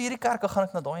moeg is vir hierdie kerk, dan gaan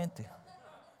ek na daai een toe.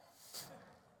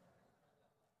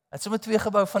 Hy het sommer 2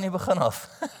 gebou van die begin af.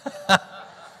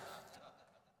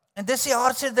 En dis die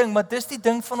hardste ding, maar dis die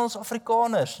ding van ons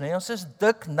Afrikaners, nee, ons is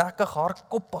dik, nekkig,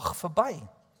 hardkoppig verby.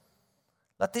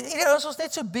 Dat ons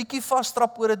net so bietjie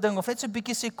vasstrap oor 'n ding, of net so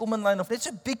bietjie sê kom in lyn, of net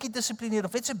so bietjie dissiplineer,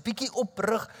 of net so bietjie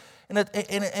oprig, en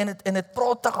dit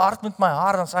praat te hard met my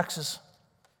hart, dan sê ek soos,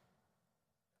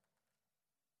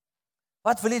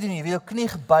 wat wil jy doen? Jy wil jou knie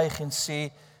gebuig en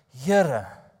sê, Here,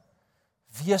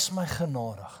 wees my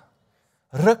genadig,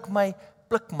 ruk my,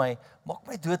 pluk my, maak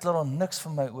my dood, laat daar niks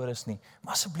van my oor is nie,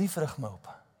 maar asseblief rig my op.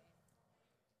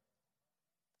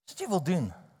 Dis wat jy wil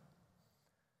doen.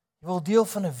 Jy wil deel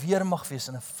van 'n weermag wees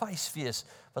en 'n vuis wees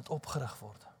wat opgerig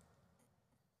word.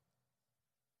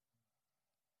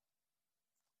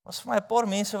 Was vir my 'n paar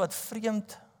mense wat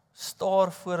vreemd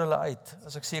staar voor hulle uit,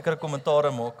 as ek sekere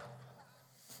kommentare maak.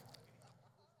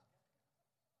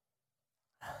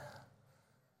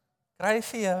 Kry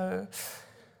vir jou.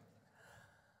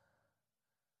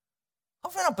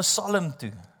 Gaan weer na Psalm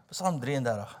toe, Psalm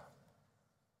 33.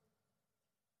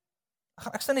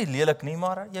 Ek staan nie lelik nie,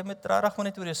 maar jy moet regtig maar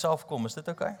net oor jouself kom, is dit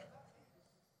okay?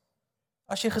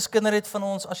 As jy geskinder het van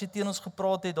ons, as jy teen ons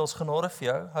gepraat het, daar's genade vir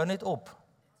jou, hou net op.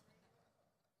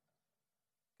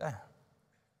 Okay.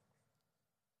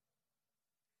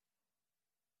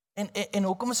 En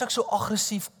hoekom is ek so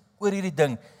aggressief oor hierdie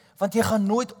ding? Want jy gaan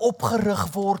nooit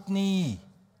opgerig word nie.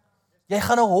 Jy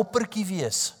gaan 'n hoppertjie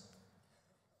wees.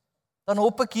 Dan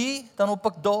hop ek hier, dan hop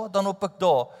ek daar, dan hop ek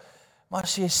daar. Maar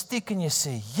as jy stiek en jy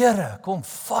sê, Here, kom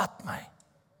vat my.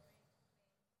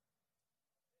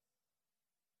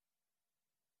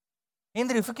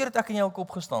 Hendrie, hoeveel keer het ek in jou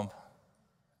kop gestamp?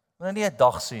 Wanneer nie 'n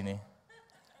dag sien nie.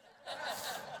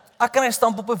 Ek kan hy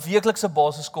stamp op 'n weeklikse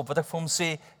basis kop, wat ek vir hom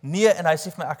sê, nee, en hy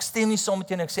sê vir my, ek stem nie saam met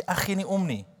jou nie, ek sê, ek gee nie om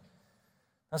nie.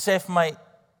 Dan sê hy vir my,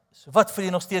 so wat vir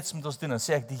jy nog steeds moet ons doen? Dan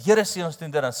sê ek, die Here sê ons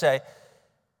doen dit, dan sê hy,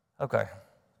 okay.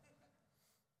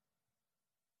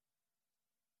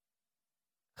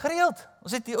 Gereeld.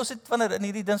 Ons het wanneer in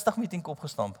hierdie Dinsdag meeting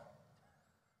opgestamp.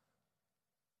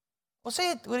 Ons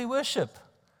het oor die worship.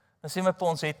 Dan sê my pa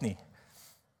ons het nie.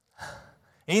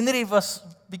 Henry was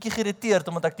bietjie geïrriteerd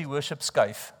omdat ek die worship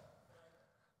skuif.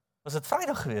 Was dit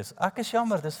Vrydag geweest? Ek is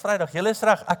jammer, dis Vrydag. Julle is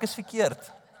reg, ek is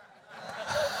verkeerd.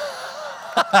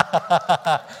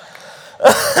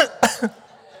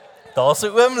 Daar's 'n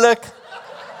oomblik.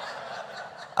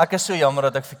 Ek is so jammer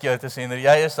dat ek verkeerd is, Henry.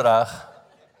 Jy is reg.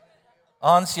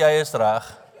 Hans, jy is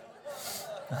reg.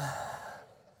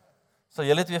 So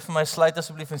julle twee vir my sluit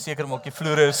asseblief en seker maak die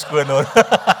vloere is skoon hoor.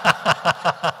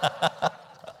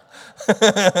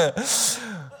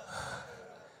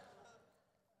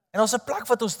 En ons 'n plek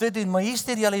wat ons dit doen, maar hier is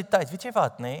die realiteit. Weet jy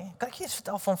wat, nê? Kyk jy eens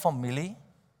vertel van familie,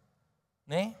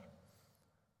 nê?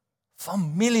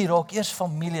 Familie raak eers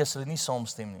familie as hulle nie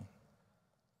saamstem nie.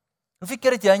 Hoeveel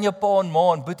keer het jy en jou pa en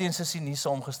ma en boetie en sussie nie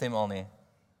saamgestem al nie?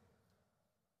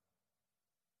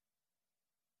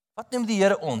 Wat noem die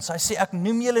Here ons? Hy sê, ek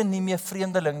noem julle nie meer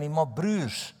vreemdeling nie, maar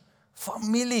broers,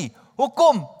 familie.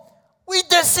 Hoekom? We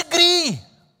disagree.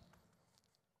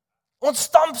 Ons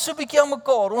stamp so 'n bietjie aan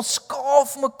mekaar, ons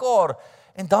skaaf mekaar,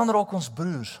 en dan raak ons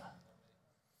broers.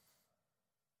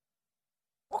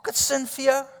 Maak dit sin vir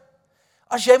jou?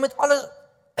 As jy met alles...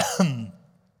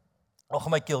 Ag,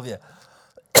 my keel weer.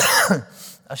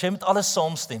 as jy met alles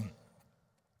saamstem,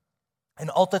 en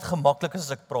altyd gemaklik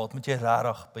as ek praat, moet jy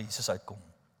regtig by Jesus uitkom.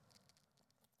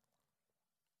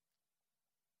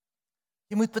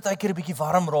 Jy moet baie keer 'n bietjie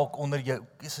warm raak onder jou,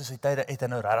 soos hy tyd het hy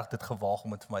nou regtig dit gewaag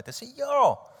om dit vir my te sê,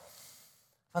 ja,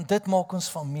 want dit maak ons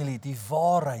familie, die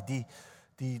waarheid,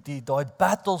 daai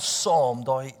battle saam,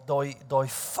 daai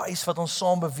face wat ons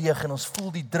saam beweeg en ons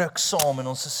voel die druk saam en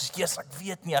ons is, Jesus, ek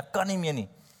weet nie, ek kan nie meer nie.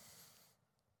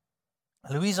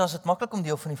 Louisa, is dit maklik om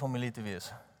deel van die familie te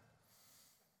wees?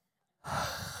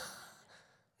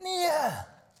 Nee.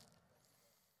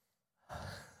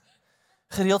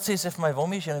 Gereeld sê sy vir my,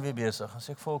 waarom is jy nou weer besig? Dan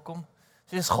sê ek vir haar, kom,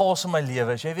 sê, dis gaas in my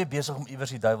lewe, is jy weer besig om iewers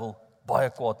die duiwel baie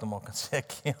kwaad te maak? En sê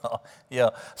ek,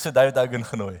 ja, so David Hogan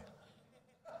genooi.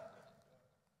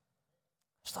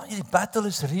 Verstaan jy, die battle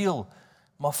is real,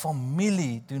 maar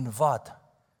familie doen wat?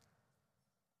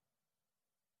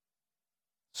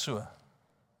 So.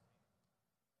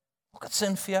 Maak dit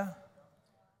sin vir jou?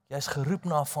 Jy is geroep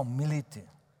na 'n familie toe.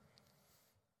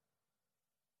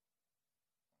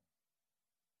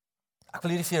 Ek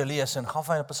wil hierdie vir jou lees en gaan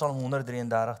van Psalm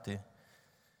 133 toe.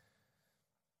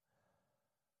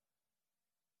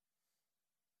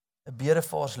 ‘n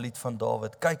Bedevaarslied van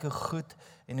Dawid. Kyk hoe goed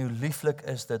en hoe lieflik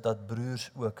is dit dat broers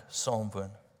ook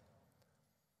saamwoon.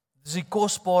 Dis die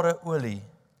kosbare olie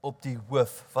op die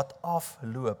hoof wat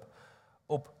afloop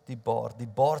op die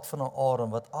baard van 'n Aaron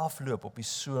wat afloop op die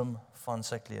soem van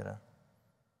sy klere.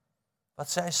 Wat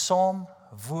sê hy, saam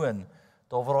woon,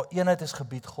 daar waar daar eenheid is,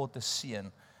 gebied God te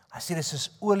seën. Hy sê dis soos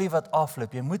olie wat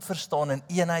afloop. Jy moet verstaan, in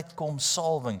eenheid kom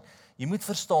salwing. Jy moet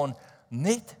verstaan,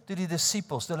 net toe die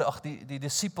disippels, die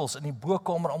disippels in die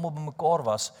bokkamer almal bymekaar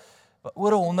was,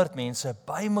 oor 100 mense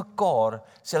bymekaar,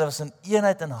 sê hulle was in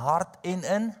eenheid in hart en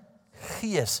in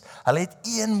gees. Hulle het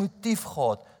een motief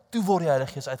gehad, toe word die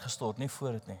Heilige Gees uitgestort, nie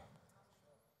voor dit nie.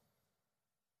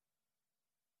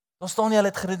 Dan staan nie, hulle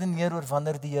het geredeneer oor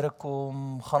wanneer die Here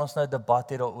kom, gaan ons nou 'n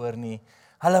debat hê daaroor nie.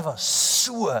 Hulle was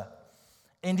so,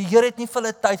 en die Here het nie vir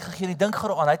hulle tyd gegee nie, dink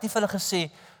geraan, hy het nie vir hulle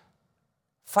gesê,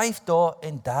 5 dae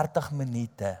en 30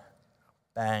 minute,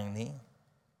 bang nie.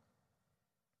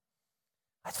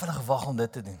 Hy het vir hulle gewag om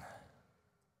dit te doen.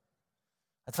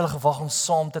 Hy het vir hulle gewag om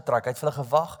saam te trek, hy het vir hulle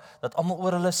gewag, dat almal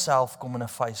oor hulle self kom in 'n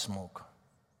face maak.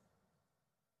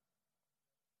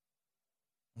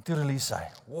 En toe release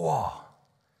hy, wow,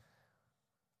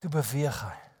 toe beweeg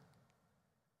hy.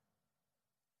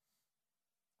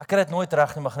 Ek kry dit nooit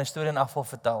reg nie, maar gaan die storie in afval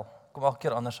vertel, kom elke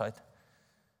keer anders uit.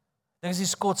 Ek dink is die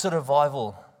Skotse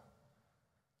revival,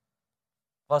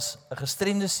 was 'n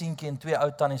gestremde seentjie en 2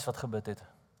 ou tannies wat gebid het.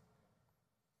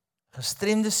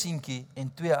 Gestremde seentjie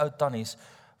en 2 ou tannies,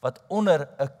 wat onder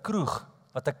 'n kroeg,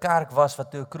 wat 'n kerk was,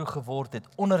 wat toe 'n kroeg geword het,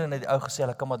 onder en het die ou gesê,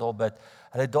 hulle kan maar daar bid.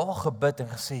 Hulle het daar gebid en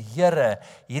gesê, Here,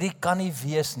 hierdie kan nie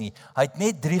wees nie. Hy het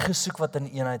net 3 gesoek wat in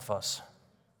eenheid was.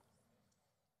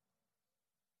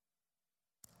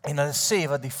 En hulle sê,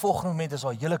 wat die volgende moment is,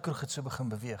 haar hele kroeg het so begin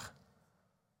beweeg.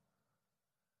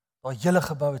 Haar hele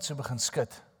gebou het so begin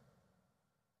skud.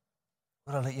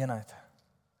 Oor hulle eenheid.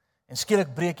 En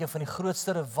skielik breek een van die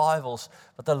grootste revivals,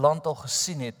 wat 'n land al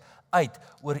gesien het, uit,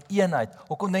 oor eenheid.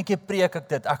 Hoekom dink jy preek ek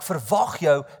dit? Ek verwag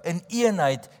jou in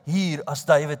eenheid hier, as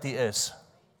David hier is.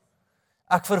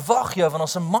 Ek verwag jou, want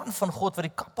ons 'n man van God, wat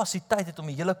die kapasiteit het om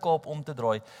die hele Kaap om te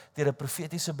draai, deur 'n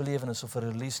profetiese belewenis of 'n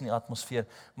release in die atmosfeer.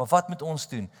 Maar wat moet ons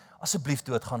doen? Asseblief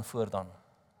dood gaan voor dan.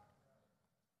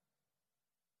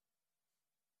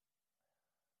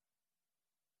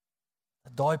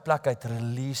 Daai plek uit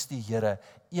release die Here,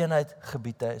 eenheid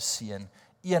gebiede is seën,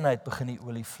 eenheid begin die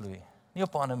olie vloei, nie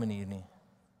op 'n ander manier nie.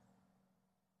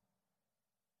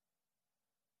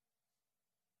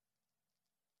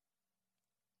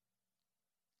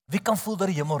 Wie kan voel dat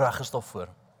die hemel reg is daarvoor?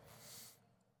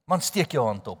 Man, steek jou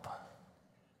hand op.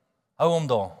 Hou hom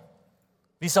daar.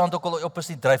 Wie se hand ook al op is,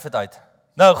 die dryf dit uit.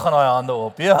 Nou gaan daai hande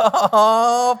op.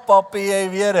 Ja, papi, jy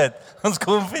weet dit. Ons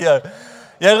kom vir jou.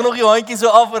 Jy gaan nog jou handjie so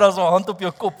af en as 'n hand op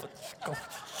jou kop.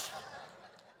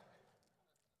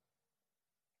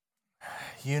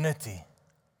 Unity.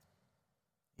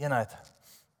 Eenheid.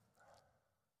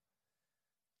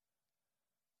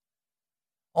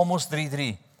 Almost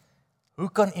 3-3.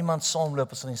 Hoe kan iemand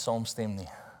saamloop as hulle nie saamstem nie?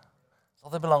 Dit is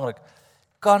altyd belangrik.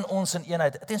 Kan ons in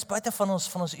eenheid, ten spyte van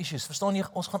ons issues, verstaan jy,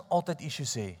 ons gaan altyd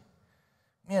issues hê.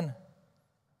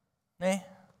 Nee,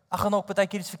 ek gaan ook baie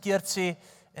keer iets verkeerd sê,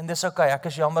 en dis okay, ek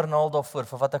is jammer naal daarvoor,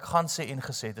 vir wat ek gaan sê en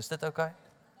gesê het, is dit okay?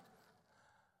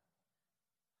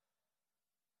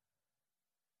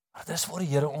 Maar dis waar die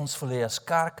Here ons wil hê as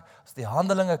kerk, as die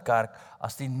Handelinge kerk,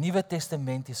 as die Nuwe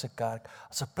Testamentiese kerk,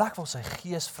 as 'n plek waar sy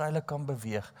Gees vrylik kan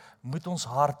beweeg, moet ons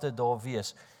harte daar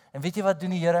wees. En weet jy wat doen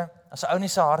die Here? As 'n ou nie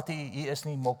sy hart hier is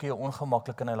nie, maak hy jou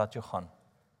ongemaklik en hy laat jou gaan.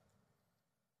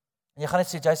 En jy gaan net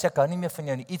sê, jy sê, ek hou nie meer van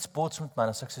jou nie, iets bots met my,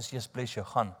 dan sê ek soos, Jesus, bless jou,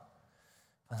 gaan.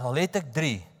 Want al het ek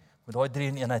 3, moet daai 3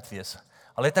 in eenheid wees.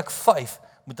 Al het ek 5,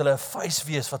 moet hulle 'n vuis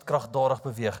wees wat kragtadig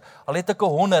beweeg. Al het ek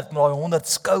 100, moet daai 100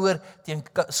 skouer teen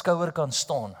skouer kan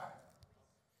staan.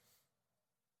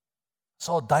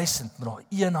 Sal 1000, moet daar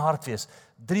een hart wees.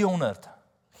 300,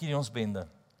 Gideons bende.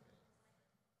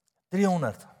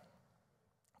 300,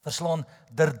 verslaan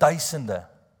duisende.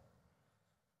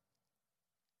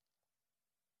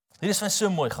 Hier is van so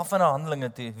mooi, gaan van na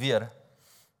Handelinge toe weer.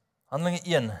 Handelinge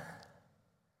 1.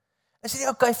 Is dit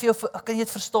okay vir jou, kan jy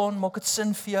dit verstaan, maak dit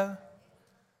sin vir jou?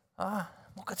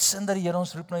 Maak dit sin dat die Here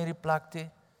ons roep na hierdie plek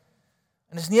toe?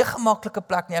 En dis nie 'n gemaklike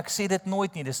plek nie, ek sê dit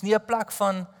nooit nie, dis nie 'n plek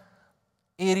van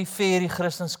airy-fairy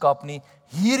Christendom nie,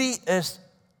 hierdie is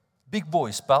big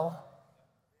boy spel.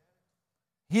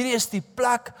 Hierdie is die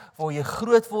plek waar jy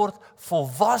groot word,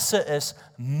 volwasse is,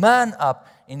 man up,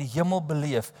 en die hemel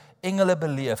beleef, engele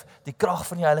beleef, die krag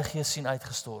van die Heilige Gees sien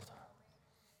uitgestort.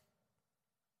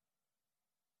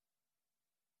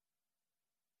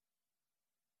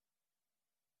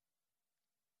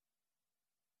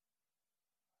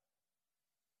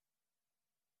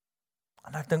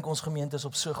 En ek dink ons gemeente is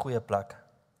op so 'n goeie plek.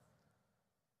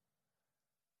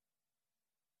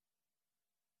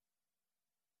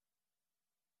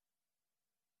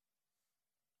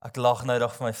 Ek lag nou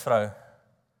dag vir my vrou.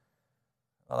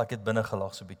 Wel, ek het binne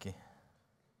gelag so 'n bietjie.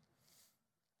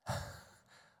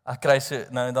 Ek kry so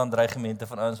nou en dan dreigemente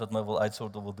van ouens wat my wil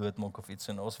uitsort of wil doodmaak of iets,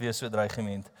 en ons weer so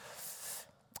dreigement.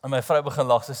 En my vrou begin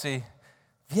lag, sy sê,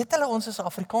 weet hulle ons is 'n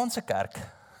Afrikaanse kerk?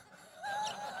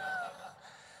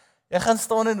 Jy gaan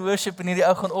staan in worship en hierdie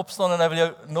ou gaan opstaan en hy wil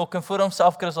jou nok en voor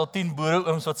homself kry is al 10 boere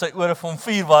ooms wat sy ore vir hom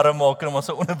vuur warm maak en hom aan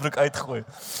sy onderbroek uitgooi.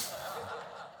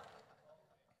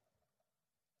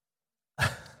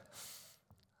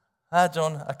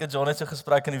 John, ek het John net so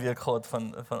gesprek in die week gehad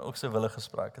van ook so wille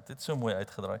gesprek. Het het so mooi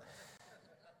uitgedraai.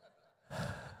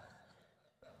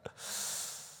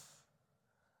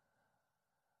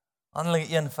 Handelinge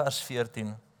 1 vers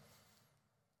 14.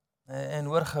 En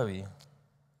hoor gou hier.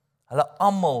 Hulle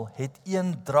almal het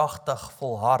eendragtig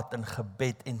volhard in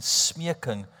gebed en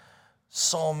smeking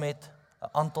saam met 'n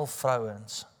aantal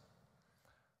vrouens.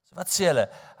 So wat sê hulle?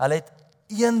 Hulle het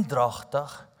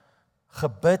eendragtig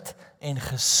gebid en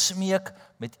gesmeek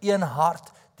met een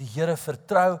hart, die Here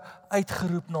vertrou,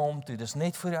 uitgeroep na hom toe. Dis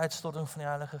net voor die uitstorting van die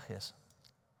Heilige Gees.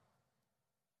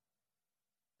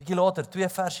 Bietjie later, 2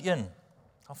 vers 1,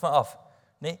 gaan van af.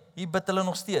 Nee, hier bid hulle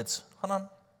nog steeds. Gaan aan.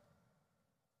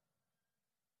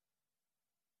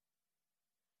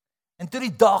 En toe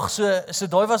die dag, so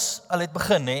daai was, hulle het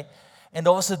begin, hè, en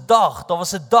daar was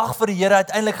 'n dag vir die Here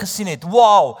uiteindelik gesien het.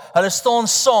 Wow, hulle staan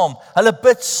saam, hulle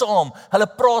bid saam, hulle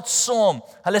praat saam,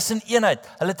 hulle is in eenheid,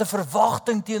 hulle het 'n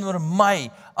verwagting teenoor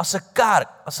my, as 'n kerk,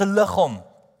 as 'n liggaam.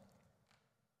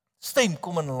 Stem,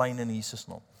 kom in lyn in Jesus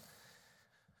naam.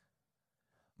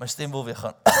 My stem wil weer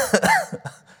gaan.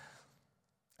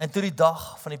 En toe die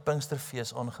dag van die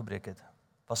Pinksterfees aangebreek het,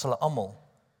 was hulle almal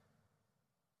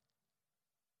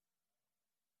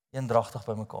eendragtig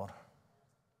by mekaar.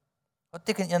 Wat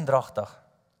beteken eendragtig?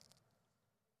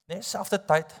 Nee, selfde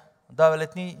tyd. Onthou, hulle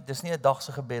het nie, dis nie 'n dag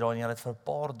se gebed daar nie, hulle het vir 'n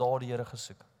paar dae die Here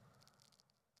gesoek.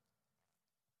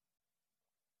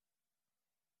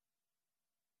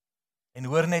 En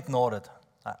hoor net na dit.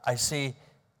 Hy sê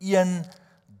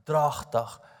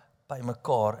eendragtig by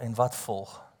mekaar, en wat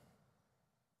volg?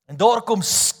 En daar kom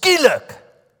skielik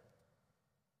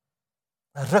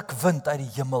 'n rukwind uit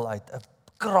die hemel uit, 'n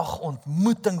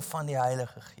kragontmoeting van die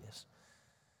Heilige Gees.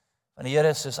 Want die Here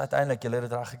is uiteindelik, julle het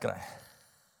dit reg gekry.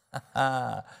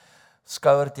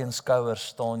 Skouer teen skouer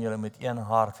staan julle met een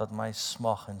hart wat my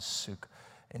smag en soek.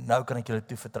 En nou kan ek julle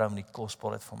toevertrou met die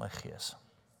kosbaarheid van my Gees.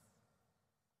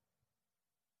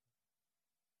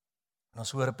 En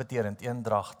ons hoor repeterend,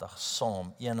 eendragtig,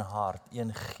 saam, een hart,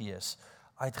 een Gees,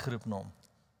 uitgeroep na hom.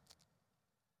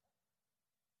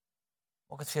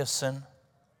 Maak dit vir jou sin?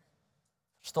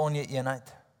 Verstaan jy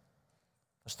eenheid?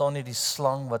 Verstaan jy die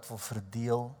slang wat wil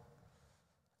verdeel?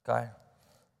 Okay.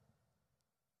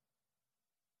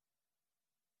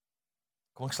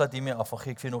 Kom ek sluit hiermee af, dan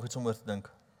gee ek vir jou nog iets om oor te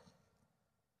dink.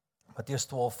 Matteus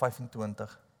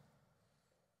 12:25.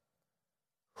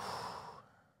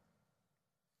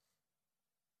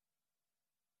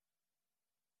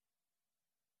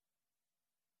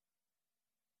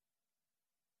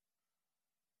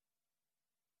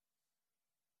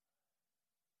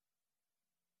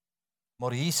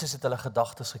 Maar Jesus het hulle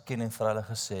gedagtes geken en vir hulle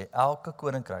gesê, elke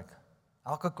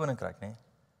koninkryk, nee,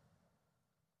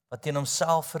 wat teen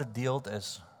homself verdeeld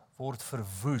is, word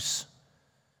verwoes.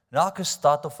 En elke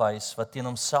stad of huis wat teen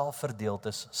homself verdeeld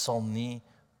is, sal nie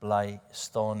bly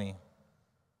staan nie.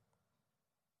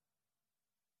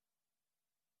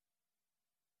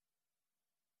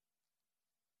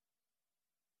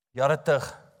 Jare terug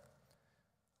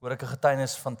hoor ek 'n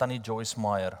getuienis van Tannie Joyce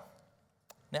Meyer.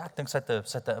 Nee, ek dink sy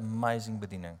het 'n amazing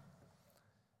bediening.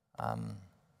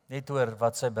 Net oor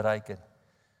wat sy bereik het.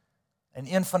 En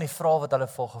een van die vrae wat hulle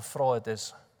vir gevra het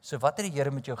is, so wat het die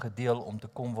Here met jou gedeel om te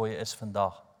kom waar jy is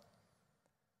vandag?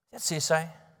 Dit sê sy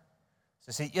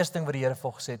die eerste ding wat die Here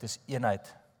vir gesê het is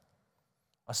eenheid.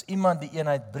 As iemand die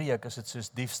eenheid breek, is dit soos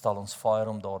diefstal, ons fire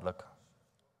hom dadelik.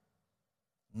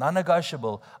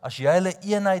 Non-negotiable, as jy hulle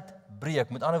eenheid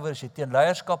breek, met ander woorde, as jy teen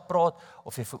leierskap praat,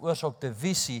 of jy veroorsaak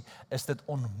divisie, is dit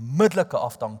onmiddellike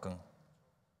afdanking.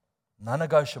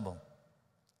 Non-negotiable.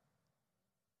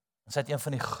 En sy het een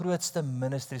van die grootste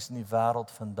ministries in die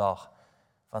wêreld vandag,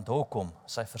 want hoekom?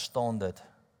 Sy verstaan dit.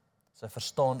 Sy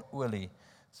verstaan olie,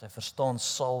 sy verstaan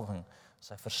salwing,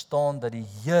 sy verstaan dat die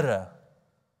Here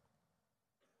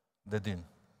dit doen.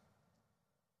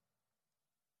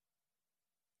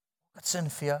 Wat sin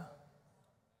vir jou?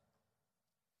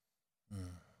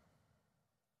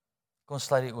 Kom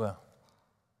sluit die oë.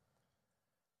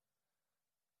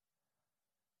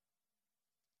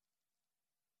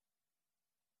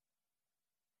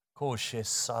 Koshe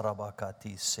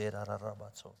sarabakati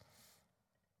serarabatso.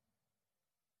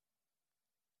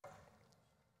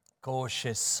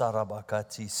 Koshe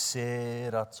sarabakati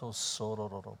seratso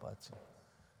sororobati.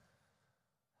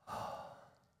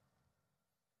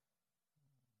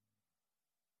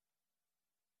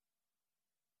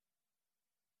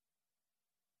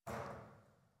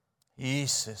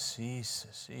 Jesus.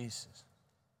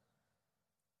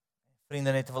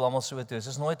 Vriende, net wil almal so toe. Dit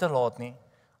is nooit te laat nie.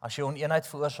 As jy oneenheid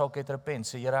veroorsaak het, repent.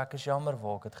 Sê, Here, ek is jammer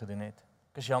waar ek dit gedoen het.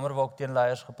 Ek is jammer waar ek teen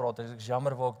leiers gepraat het. Ek is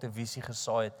jammer waar ek divisie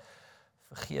gesaai het.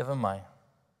 Vergewe my.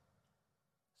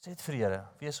 Sê dit vir Here,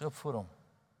 wees oop voor hom.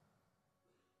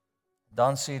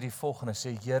 Dan sê die volgende,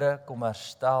 sê, Here, kom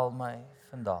herstel my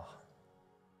vandag.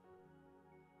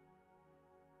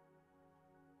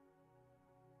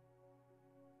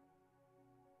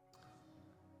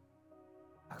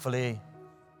 Ek wil hê,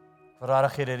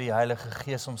 verradig jy dat die Heilige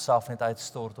Gees homself net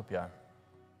uitstort op jou.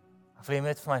 Ek wil jy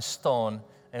net vir my staan,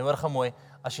 en hoor gaan mooi,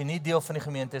 as jy nie deel van die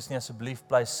gemeente is nie, asseblief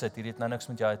bly sit, hier het nou niks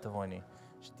met jou uit te waai nie.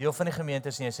 As jy deel van die gemeente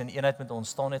is nie, is in eenheid met ons,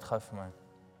 staan net gou vir my.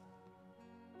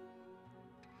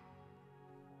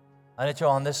 En net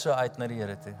jou hande so uit na die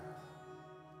Here toe.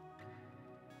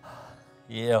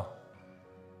 Ja.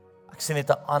 Ek sien net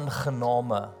 'n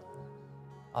aangename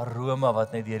aroma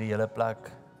wat net deur die hele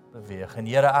plek beweeg. En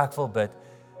Here, ek wil bid,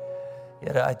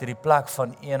 Here, uit hierdie plek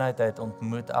van eenheid uit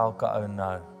ontmoet elke ou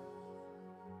nou.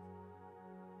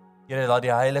 Here, laat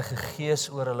die Heilige Gees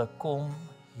oor hulle kom.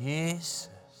 Jesus.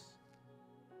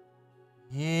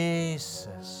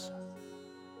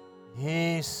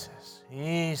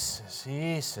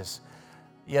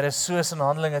 Here, soos in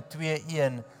Handelinge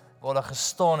 2:1, waar hulle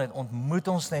gestaan het, ontmoet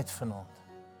ons net vanaand.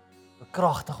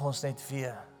 Bekragtig ons net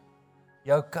weer.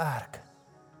 Jou kerk.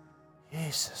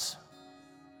 Jesus.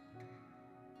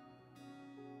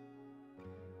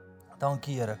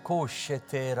 Dankie Here.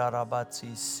 Koshetera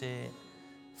rabatsi se.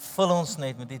 Vul ons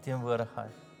net met die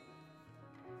teenwoordigheid.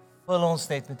 Vul ons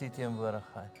net met die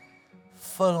teenwoordigheid.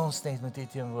 Vul ons net met die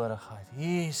teenwoordigheid.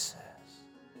 Jesus.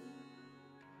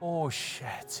 Oh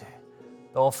shit.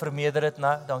 Daar vermeerder dit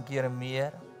nou. Dankie Here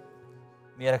meer.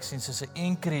 Meer ek sien soos 'n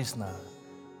increase nou.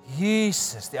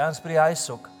 Jesus, die ouens by die huis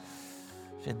ook.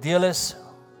 As jy deel is,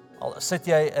 al sit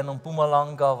jy in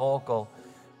Mpumalanga waar ook al,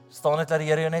 staan net dat die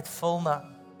Here jou net vul nou.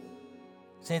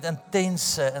 Dit is net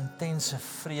intense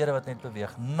vrede wat net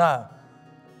beweeg. Nou,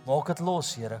 maak dit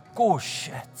los, Here.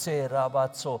 Koshe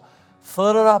rabatso.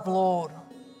 Fill it up, Lord.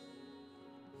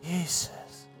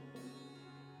 Jesus.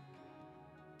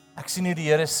 Ek sien hoe die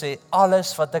Here sê,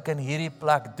 alles wat ek in hierdie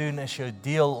plek doen is jou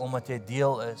deel, omdat jy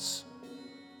deel is.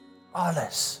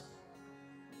 Alles.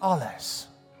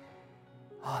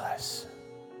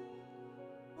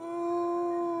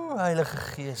 Heilige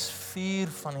Gees, vuur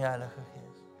van die Heilige Gees.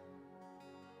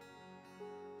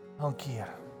 Dankie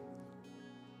Here.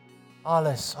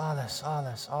 Alles,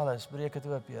 breek dit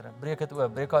oop, Here. Breek dit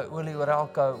oop, breek daai olie oor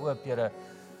elke ou oop, Here.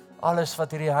 Alles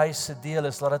wat hierdie huis se deel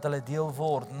is, laat dit hulle deel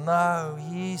word. Nou,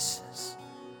 Jesus.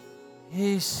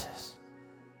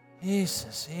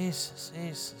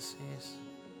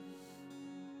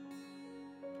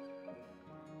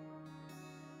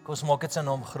 Kom ons maak dit sy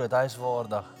naam groot, hy is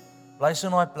waardig. Bly so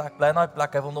in daai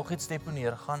plek, hy wil nog iets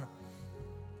deponeer, gaan.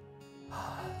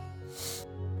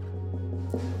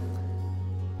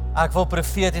 Ek wil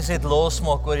profeties net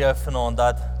losmaak oor jou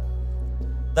vanaand,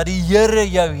 dat die Here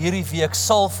jou hierdie week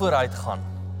sal vooruitgaan.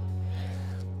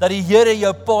 Dat die Here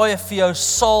jou paaie vir jou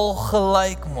sal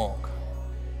gelyk maak.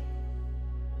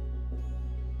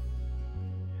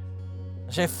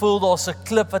 As jy voel daar's 'n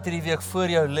klip wat hierdie week voor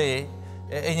jou lê,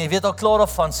 en jy weet al klaar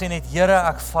daarvan, sê net, Here,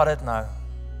 ek vat dit nou.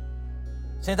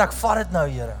 Sê net, ek vat dit nou,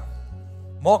 Here.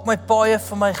 Maak my paaie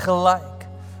vir my gelyk.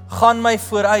 Gaan my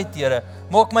vooruit, Here.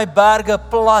 Maak my berge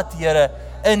plat, Here.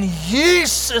 In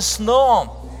Jesus naam.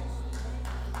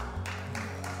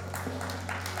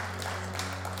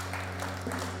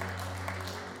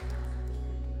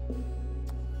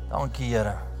 Dankie,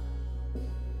 Here.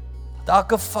 Dat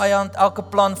elke vyand, elke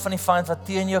plan van die vyand wat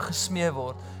teen jou gesmee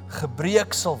word,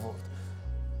 gebreek sal word,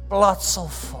 plat sal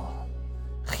val,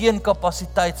 geen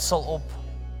kapasiteit sal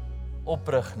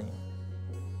oprig nie.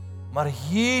 Maar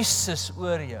Jesus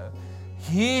oor jou,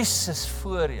 Jesus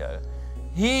voor jou,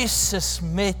 Jesus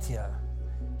met jou,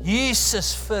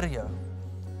 Jesus vir jou.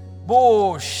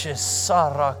 Boshe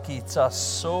sarakita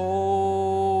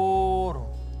soro.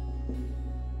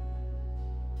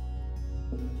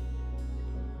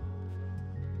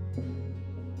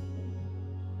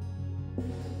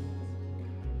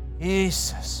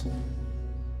 Jesus,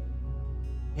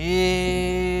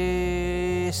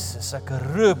 Jesus, ek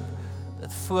roep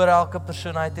dit voor elke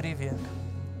persoon uit hierdie week.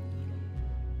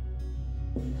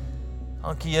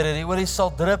 Dankie Here, die olie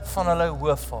sal drup van hulle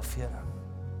hoof af, Here.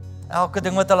 Elke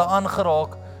ding wat hulle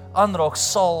aanraak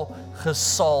sal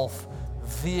gesalf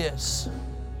wees.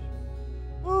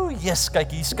 Yes,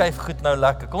 kyk, hier skuif goed nou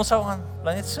lekker. Kom sou aan,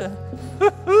 bly net so.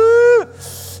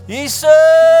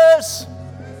 Jesus!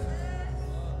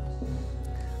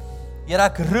 Here,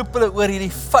 ek roep hulle oor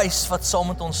hierdie vuis wat saam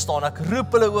met ons staan. Ek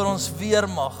roep hulle oor ons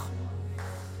weermag.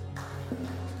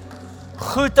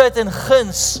 Goedheid en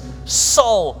guns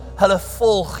sal hulle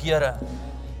volg, Here.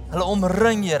 Hulle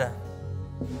omring, Here.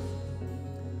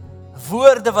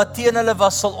 Woorde wat teen hulle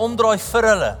was, sal omdraai vir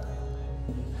hulle.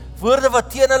 Woorde wat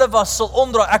teen hulle was, sal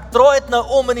omdraai. Ek draai dit nou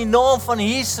om in die naam van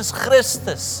Jesus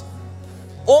Christus.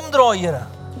 Omdraai, Here.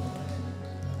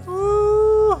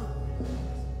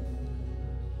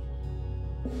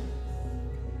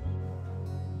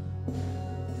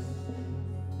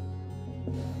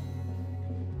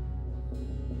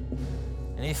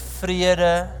 En die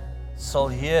vrede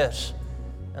sal heers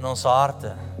in ons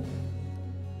harte.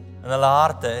 In hulle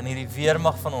harte, in hierdie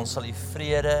weermag van ons sal die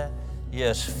vrede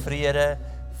heers. Vrede,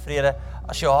 vrede.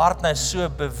 As jou hart nou so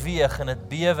beweeg en dit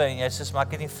bewe en jy sê, maar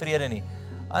ek het nie vrede nie.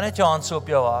 Aan net jou hand so op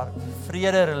jou hart.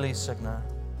 Vrede release ek nou.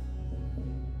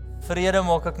 Vrede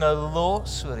maak ek nou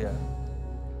los oor jou.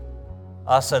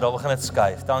 As hy, daar begin het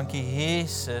skuif. Dankie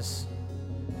Jesus.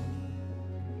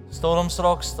 Storm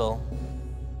raak stil.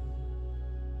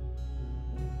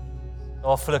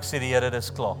 Daar voel ek sê die Here,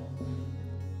 dis klaar.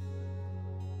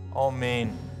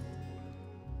 Amen.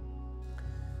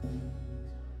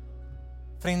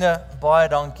 Vriende, baie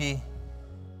dankie.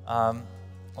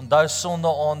 Onthou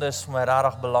Sondae-aande is vir my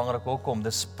regtig belangrik. Hoekom?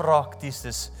 Dis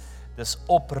prakties, dis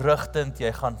oprigtend.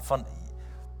 Jy gaan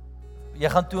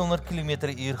 200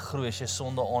 km/h groei as jy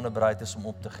Sondae-aande bereid is om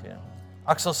op te gee.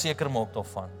 Ek sal seker maak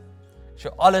daarvan. As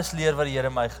jy alles leer wat die Here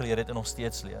my geleer het en nog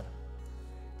steeds leer.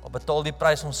 Al betaal die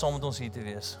prys om saam met ons hier te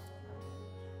wees.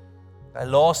 Die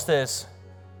laaste is,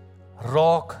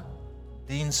 raak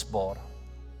diensbaar.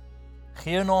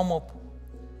 Gee jou naam op.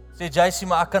 Sê JC,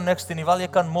 maar ek kan niks doen nie, wel jy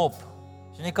kan mop.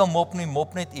 As jy nie kan mop nie,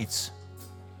 mop net iets.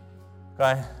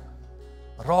 Okay.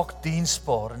 Raak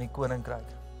diensbaar in die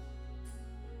koninkryk.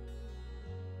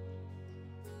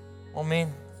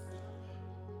 Amen.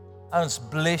 Ons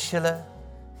bless julle.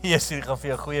 Hierdie gaan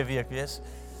vir jou 'n goeie week wees.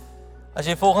 As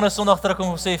jy volgende Sondag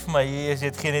terugkom en sê vir my, jy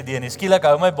het geen idee nie, skielik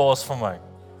hou my baas van my.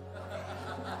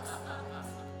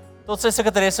 Tot sy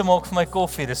sekretaresse maak vir my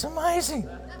koffie, dis amazing.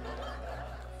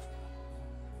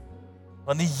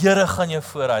 Want die Here gaan jou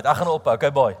vooruit. Ek gaan ophou, okay,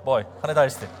 bye, gaan net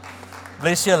huis toe.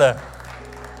 Bless julle.